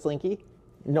looked like a slinky?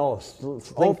 No,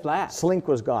 Slink, flat. Slink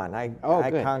was gone. I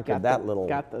Good. conquered that little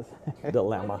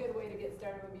dilemma. One good way to get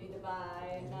started would be to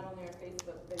buy not only our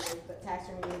Facebook videos, but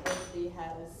Taxidermy University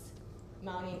has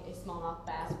Mounting a Smallmouth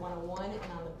Bass 101, and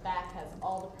on the back has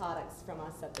all the products from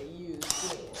us that they use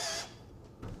doing it.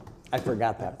 I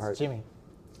forgot that part. Jimmy.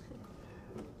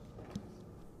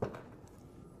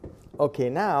 Okay,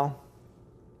 now,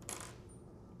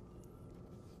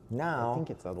 I think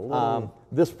it's a little.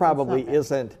 this probably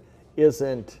It's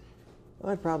isn't,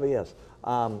 well, it probably is.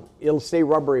 It'll stay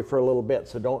rubbery for a little bit,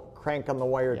 so don't crank on the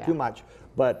wire too much.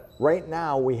 But right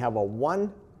now we have a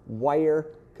 1-wire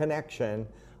connection.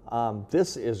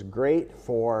 This is great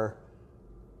for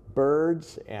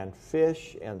birds and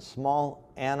fish and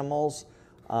small animals.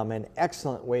 An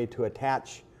excellent way to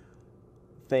attach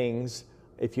things.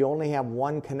 If you only have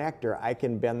one connector, I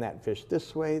can bend that fish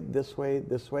this way, this way,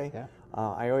 this way. Yeah.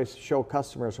 I always show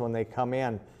customers when they come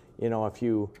in, you know,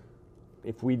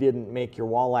 if we didn't make your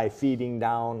walleye feeding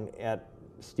down at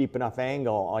steep enough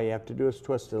angle, all you have to do is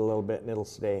twist it a little bit and it'll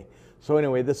stay. So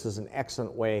anyway, this is an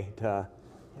excellent way to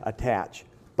attach.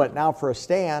 But now for a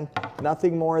stand,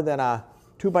 nothing more than a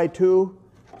 2x2,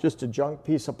 just a junk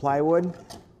piece of plywood.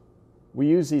 We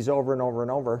use these over and over and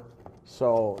over,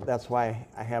 so that's why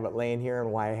I have it laying here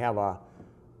and why I have a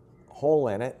hole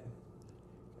in it.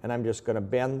 And I'm just going to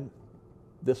bend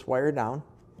this wire down,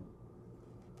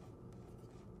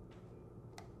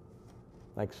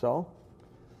 like so.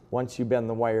 Once you bend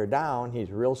the wire down,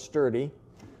 he's real sturdy.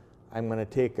 I'm going to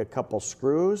take a couple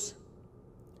screws,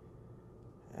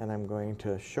 and I'm going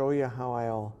to show you how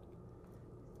I'll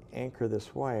anchor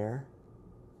this wire.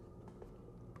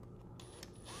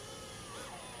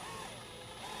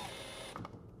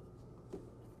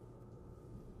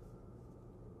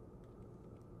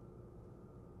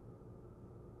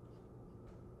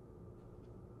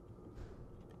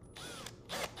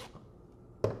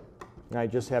 I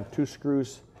just have 2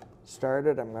 screws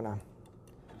started. I'm going to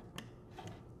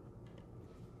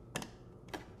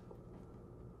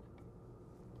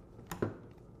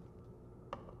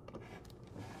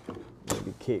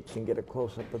maybe Kate can get a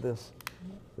close-up of this.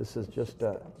 This is just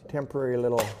a temporary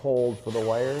little hold for the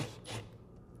wires.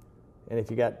 And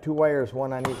if you got 2 wires,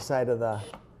 one on each side of the,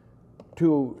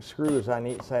 2 screws on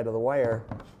each side of the wire,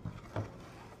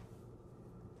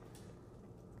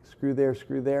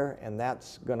 screw there, and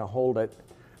that's going to hold it.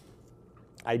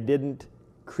 I didn't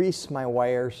crease my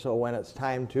wire, so when it's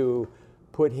time to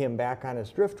put him back on his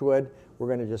driftwood, we're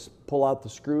going to just pull out the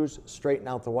screws, straighten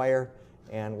out the wire,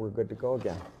 and we're good to go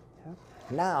again.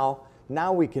 Yeah.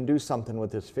 Now we can do something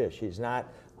with this fish. He's not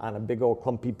on a big old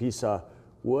clumpy piece of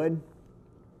wood,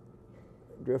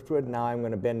 driftwood. Now I'm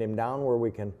going to bend him down where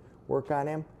we can work on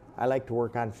him. I like to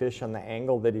work on fish on the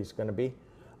angle that he's going to be.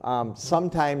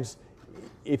 Sometimes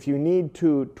if you need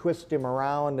to twist him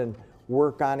around and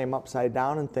work on him upside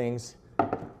down and things,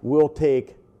 we'll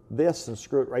take this and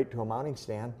screw it right to a mounting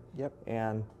stand. Yep.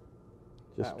 And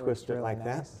just twist it like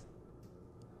that.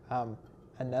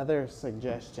 Another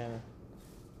suggestion,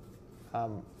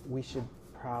 we should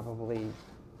probably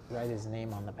write his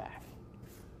name on the back.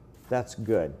 That's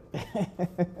good.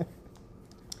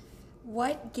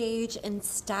 What gauge and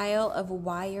style of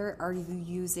wire are you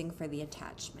using for the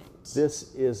attachment?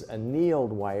 This is a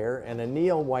annealed wire, and a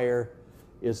annealed wire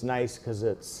is nice because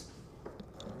it's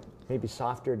maybe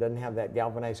softer, doesn't have that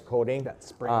galvanized coating. That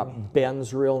spring.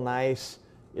 Bends real nice.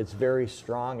 It's very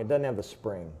strong. It doesn't have the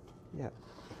spring. Yeah.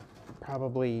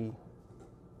 Probably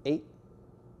 8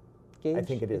 gauge? I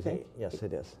think it is 8. Yes,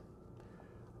 it is.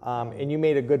 And you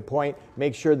made a good point.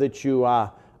 Make sure that you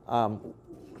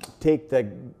take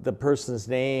the person's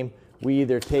name. We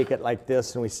either take it like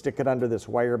this and we stick it under this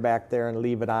wire back there and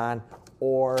leave it on,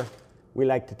 or we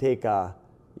like to take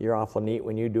you're awful neat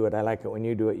when you do it. I like it when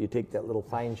you do it. You take that little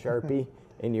fine Sharpie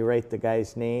and you write the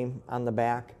guy's name on the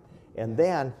back. And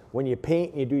then when you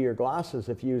paint and you do your glosses,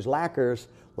 if you use lacquers,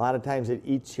 a lot of times it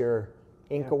eats your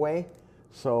ink away.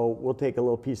 So we'll take a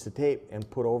little piece of tape and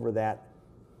put over that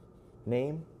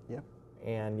name. Yep.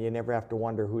 And you never have to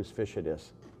wonder whose fish it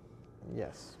is.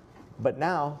 Yes. But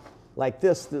now, like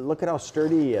this, look at how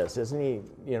sturdy he is. Isn't he,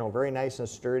 very nice and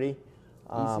sturdy?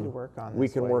 Easy to work on. We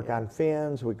can work on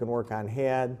fins, we can work on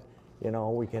head,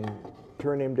 we can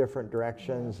turn him different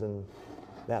directions, and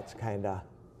that's kind of...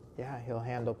 Yeah, he'll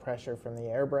handle pressure from the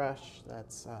airbrush.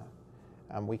 That's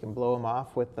we can blow him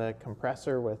off with the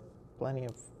compressor with plenty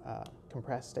of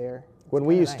compressed air. When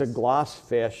we used to gloss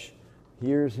fish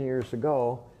years and years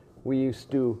ago, we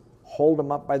used to hold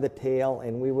them up by the tail,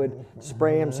 and we would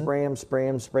spray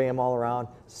them all around,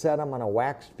 set them on a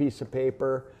waxed piece of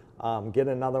paper, get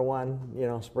another one,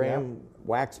 spray them,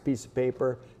 waxed piece of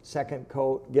paper, second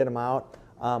coat, get them out.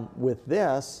 With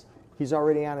this, he's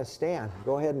already on his stand.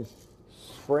 Go ahead and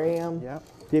spray him,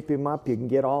 dip him up. You can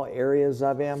get all areas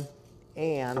of him,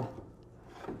 and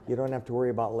you don't have to worry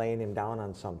about laying him down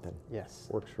on something. Yes.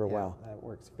 Works real well. That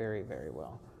works very, very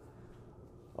well.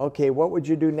 Okay, what would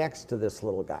you do next to this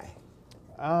little guy?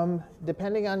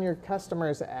 Depending on your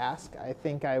customer's ask, I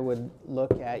think I would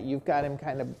look at, you've got him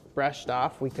kind of brushed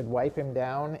off, we could wipe him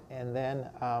down, and then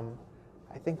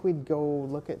I think we'd go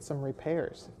look at some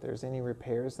repairs. If there's any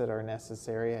repairs that are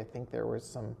necessary, I think there was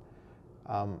some,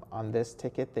 on this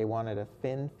ticket, they wanted a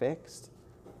fin fixed.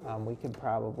 We could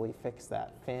probably fix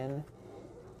that fin.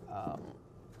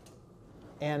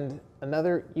 And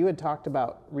another, you had talked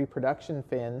about reproduction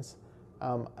fins.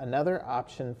 Another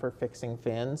option for fixing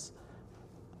fins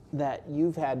that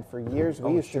you've had for years,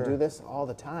 we used to do this all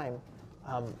the time,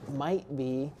 might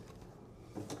be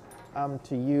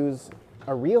to use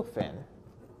a reel fin.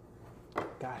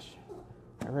 Gosh,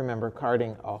 I remember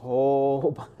carting a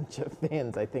whole bunch of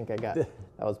fins. I think I got, that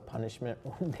was punishment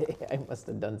one day. I must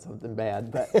have done something bad,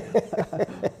 but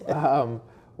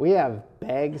we have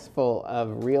bags full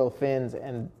of reel fins,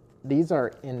 and these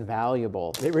are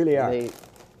invaluable. They really are.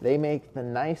 They make the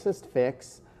nicest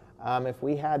fix. If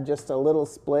we had just a little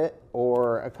split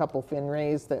or a couple fin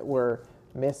rays that were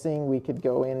missing, we could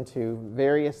go into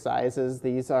various sizes.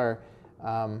 These are,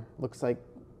 looks like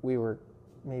we were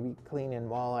maybe cleaning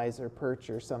walleyes or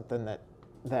perch or something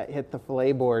that hit the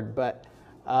fillet board, but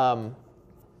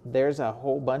there's a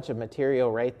whole bunch of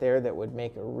material right there that would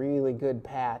make a really good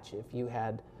patch if you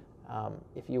had,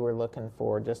 if you were looking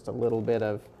for just a little bit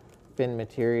of fin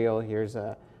material. Here's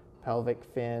a pelvic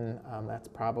fin, that's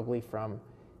probably from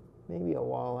maybe a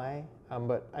walleye,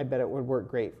 but I bet it would work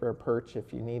great for a perch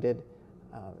if you needed,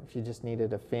 if you just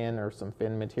needed a fin or some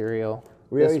fin material.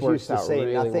 We this always works used to out say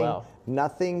really well.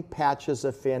 Nothing patches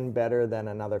a fin better than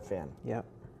another fin. Yep,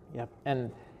 yep,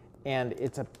 and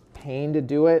it's a pain to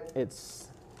do it. It's,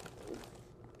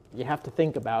 you have to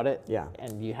think about it,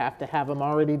 and you have to have them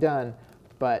already done.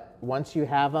 But once you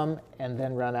have them and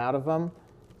then run out of them,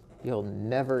 you'll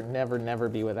never, never, never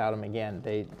be without them again.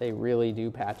 They really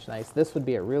do patch nice. This would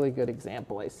be a really good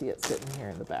example. I see it sitting here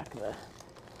in the back of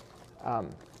the,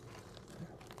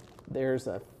 there's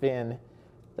a fin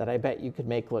that I bet you could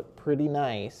make look pretty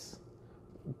nice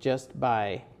just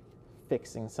by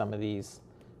fixing some of these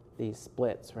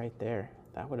splits right there.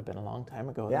 That would have been a long time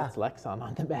ago. Yeah. That's Lexan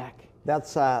on the back.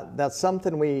 That's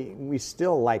something we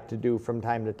still like to do from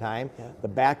time to time. Yeah. The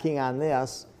backing on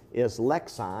this is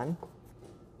Lexan,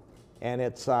 and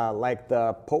it's like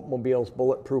the Pope Mobile's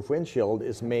bulletproof windshield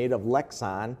is made of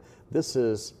Lexan. This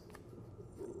is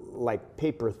like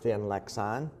paper thin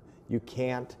Lexan. You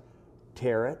can't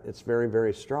tear it. It's very,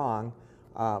 very strong.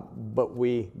 But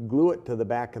we glue it to the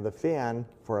back of the fin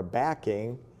for a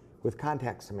backing with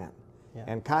contact cement. Yeah.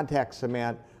 And contact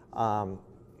cement,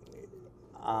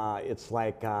 it's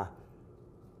like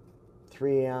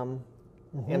 3M,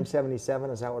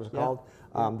 M77, is that what it's called?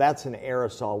 That's an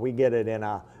aerosol. We get it in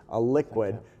a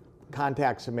liquid.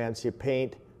 Contact cements, you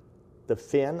paint the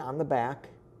fin on the back,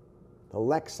 the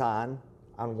Lexan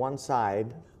on one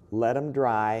side, let them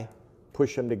dry,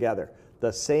 push them together.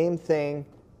 The same thing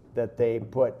that they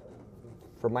put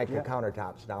for mica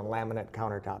countertops down, laminate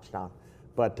countertops down.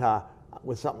 But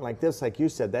with something like this, like you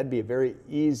said, that'd be very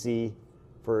easy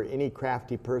for any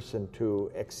crafty person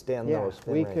to extend those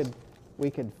fin rays. We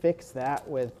could fix that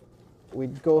with,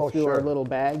 we'd go through our little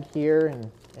bag here,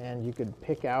 and you could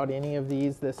pick out any of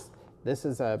these. This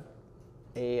is a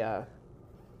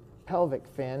pelvic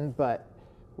fin, but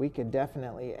we could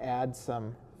definitely add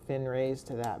some fin rays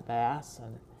to that bass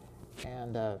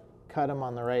and cut them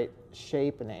on the right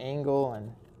shape and angle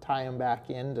and tie them back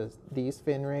into these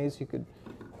fin rays.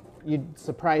 You'd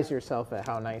surprise yourself at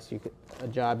how nice a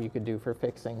job you could do for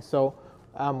fixing. So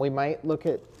we might look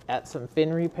at some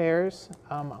fin repairs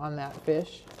on that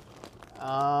fish.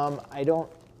 I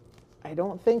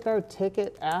don't think our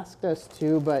ticket asked us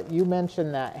to, but you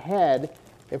mentioned that head.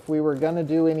 If we were going to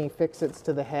do any fix-its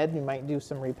to the head, we might do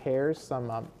some repairs, some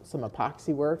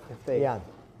epoxy work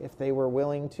if they were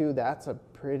willing to. That's a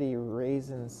pretty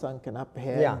raisin sunken up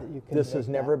head. Yeah, You can this has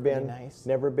make never that been pretty nice.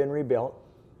 rebuilt,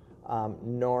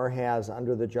 nor has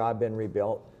under the jaw been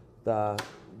rebuilt. The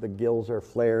gills are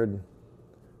flared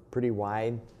pretty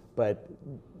wide, but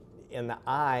in the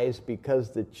eyes,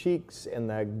 because the cheeks and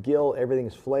the gill,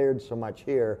 everything's flared so much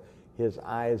here, his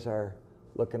eyes are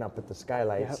looking up at the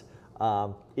skylights.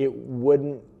 It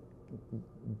wouldn't,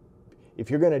 if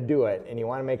you're going to do it and you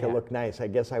want to make it look nice, I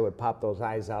guess I would pop those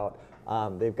eyes out.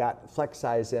 They've got flex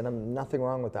eyes in them. Nothing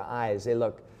wrong with the eyes. They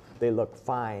look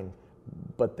fine,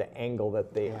 but the angle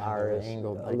that they are is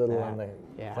a little on the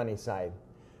funny side.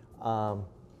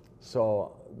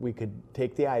 So we could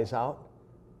take the eyes out.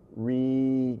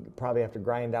 Probably have to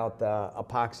grind out the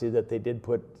epoxy that they did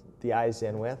put the eyes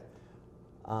in with.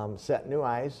 Set new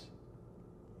eyes.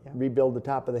 Rebuild the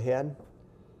top of the head.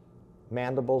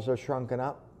 Mandibles are shrunken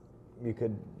up. You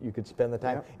could spend the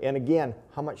time. And again,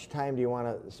 how much time do you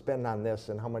want to spend on this,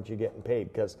 and how much you getting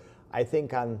paid? Because I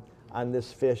think on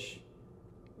this fish,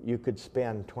 you could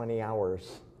spend 20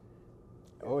 hours.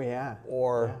 Oh yeah.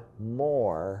 Or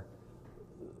more,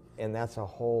 and that's a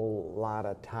whole lot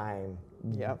of time.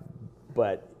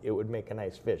 But it would make a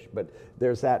nice fish. But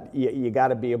there's that, you got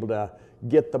to be able to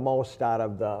get the most out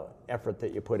of the effort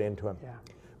that you put into them.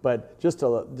 But just a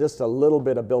little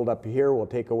bit of build up here will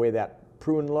take away that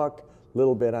prune look. A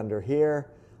little bit under here.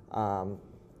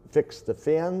 Fix the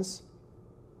fins.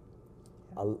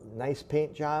 A nice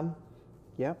paint job.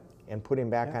 And put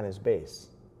him back on his base.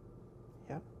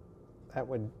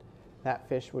 That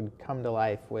fish would come to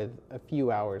life with a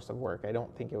few hours of work. I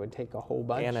don't think it would take a whole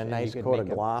bunch. And a nice coat of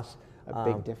gloss. A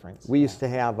big difference. We used to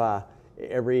have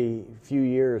every few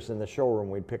years in the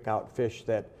showroom, we'd pick out fish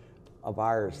of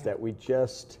ours that we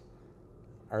just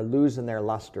are losing their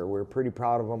luster. We were pretty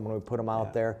proud of them when we put them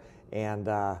out there, and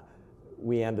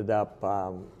we ended up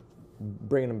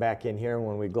bringing them back in here. And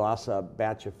when we gloss a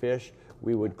batch of fish,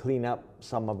 we would clean up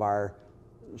some of our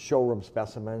showroom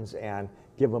specimens and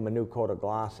give them a new coat of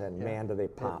gloss, and man, do they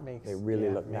pop. They really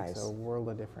look nice. It makes a world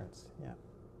of difference,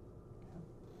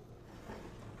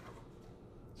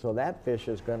 So that fish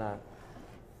is gonna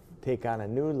take on a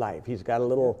new life. He's got a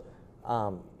little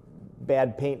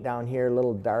bad paint down here, a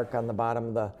little dark on the bottom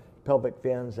of the pelvic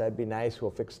fins. That'd be nice.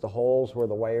 We'll fix the holes where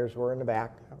the wires were in the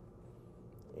back.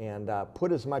 And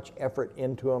put as much effort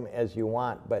into him as you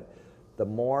want, but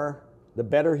the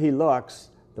better he looks,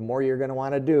 the more you're gonna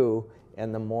wanna do,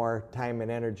 and the more time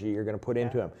and energy you're gonna put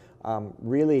into him.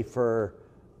 Really,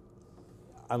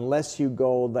 unless you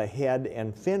go the head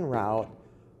and fin route,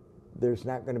 there's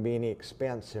not going to be any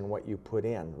expense in what you put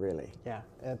in, really.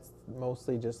 It's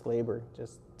mostly just labor,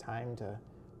 just time to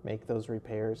make those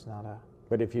repairs, not a...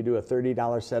 But if you do a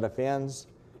 $30 set of fins,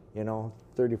 $30,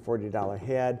 $40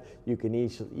 head, you can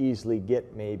easily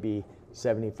get maybe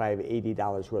 $75,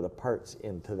 $80 worth of parts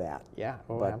into that.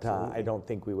 But I don't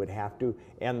think we would have to.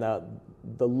 And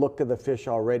the look of the fish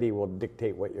already will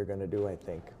dictate what you're going to do, I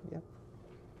think.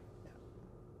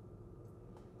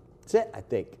 That's it, I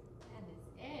think.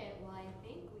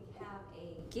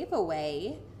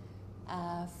 Giveaway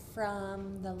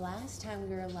from the last time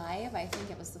we were live. I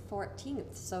think it was the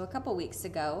 14th, so a couple weeks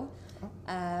ago.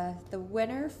 The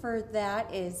winner for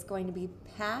that is going to be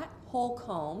Pat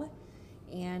Holcomb,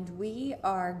 and we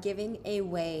are giving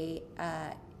away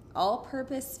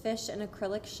all-purpose fish and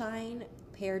acrylic shine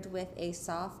paired with a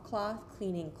soft cloth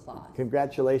cleaning cloth.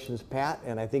 Congratulations, Pat,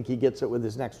 and I think he gets it with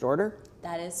his next order.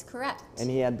 That is correct. And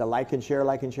he had to like and share,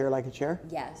 like and share, like and share?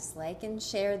 Yes, like and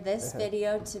share this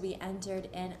video to be entered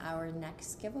in our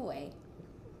next giveaway.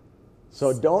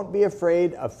 So don't be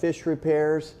afraid of fish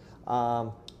repairs.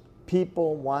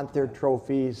 People want their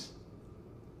trophies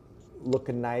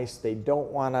looking nice. They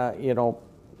don't want to,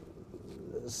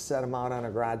 set them out on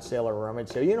a garage sale or rummage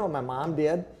sale. You know what my mom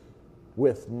did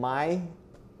with my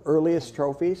earliest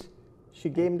trophies? She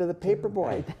gave them to the paper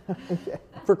boy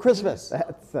for Christmas.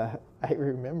 That's I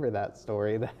remember that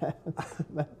story.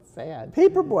 That's sad.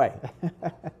 Paper boy.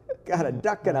 Got a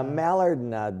duck and a mallard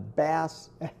and a bass.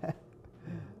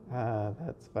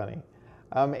 That's funny.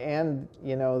 And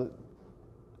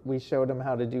we showed them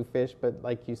how to do fish, but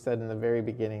like you said in the very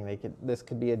beginning, this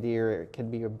could be a deer, it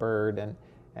could be a bird,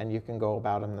 and you can go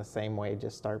about them the same way.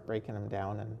 Just start breaking them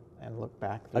down and look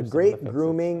back. A great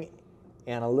grooming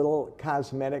and a little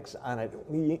cosmetics on it.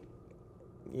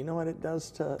 You know what it does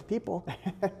to people.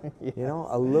 Yes.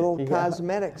 A little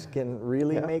cosmetics can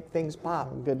really make things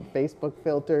pop. A good Facebook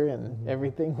filter and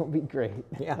everything will be great.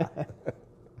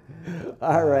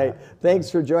 All right.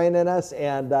 Thanks for joining us,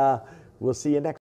 and we'll see you next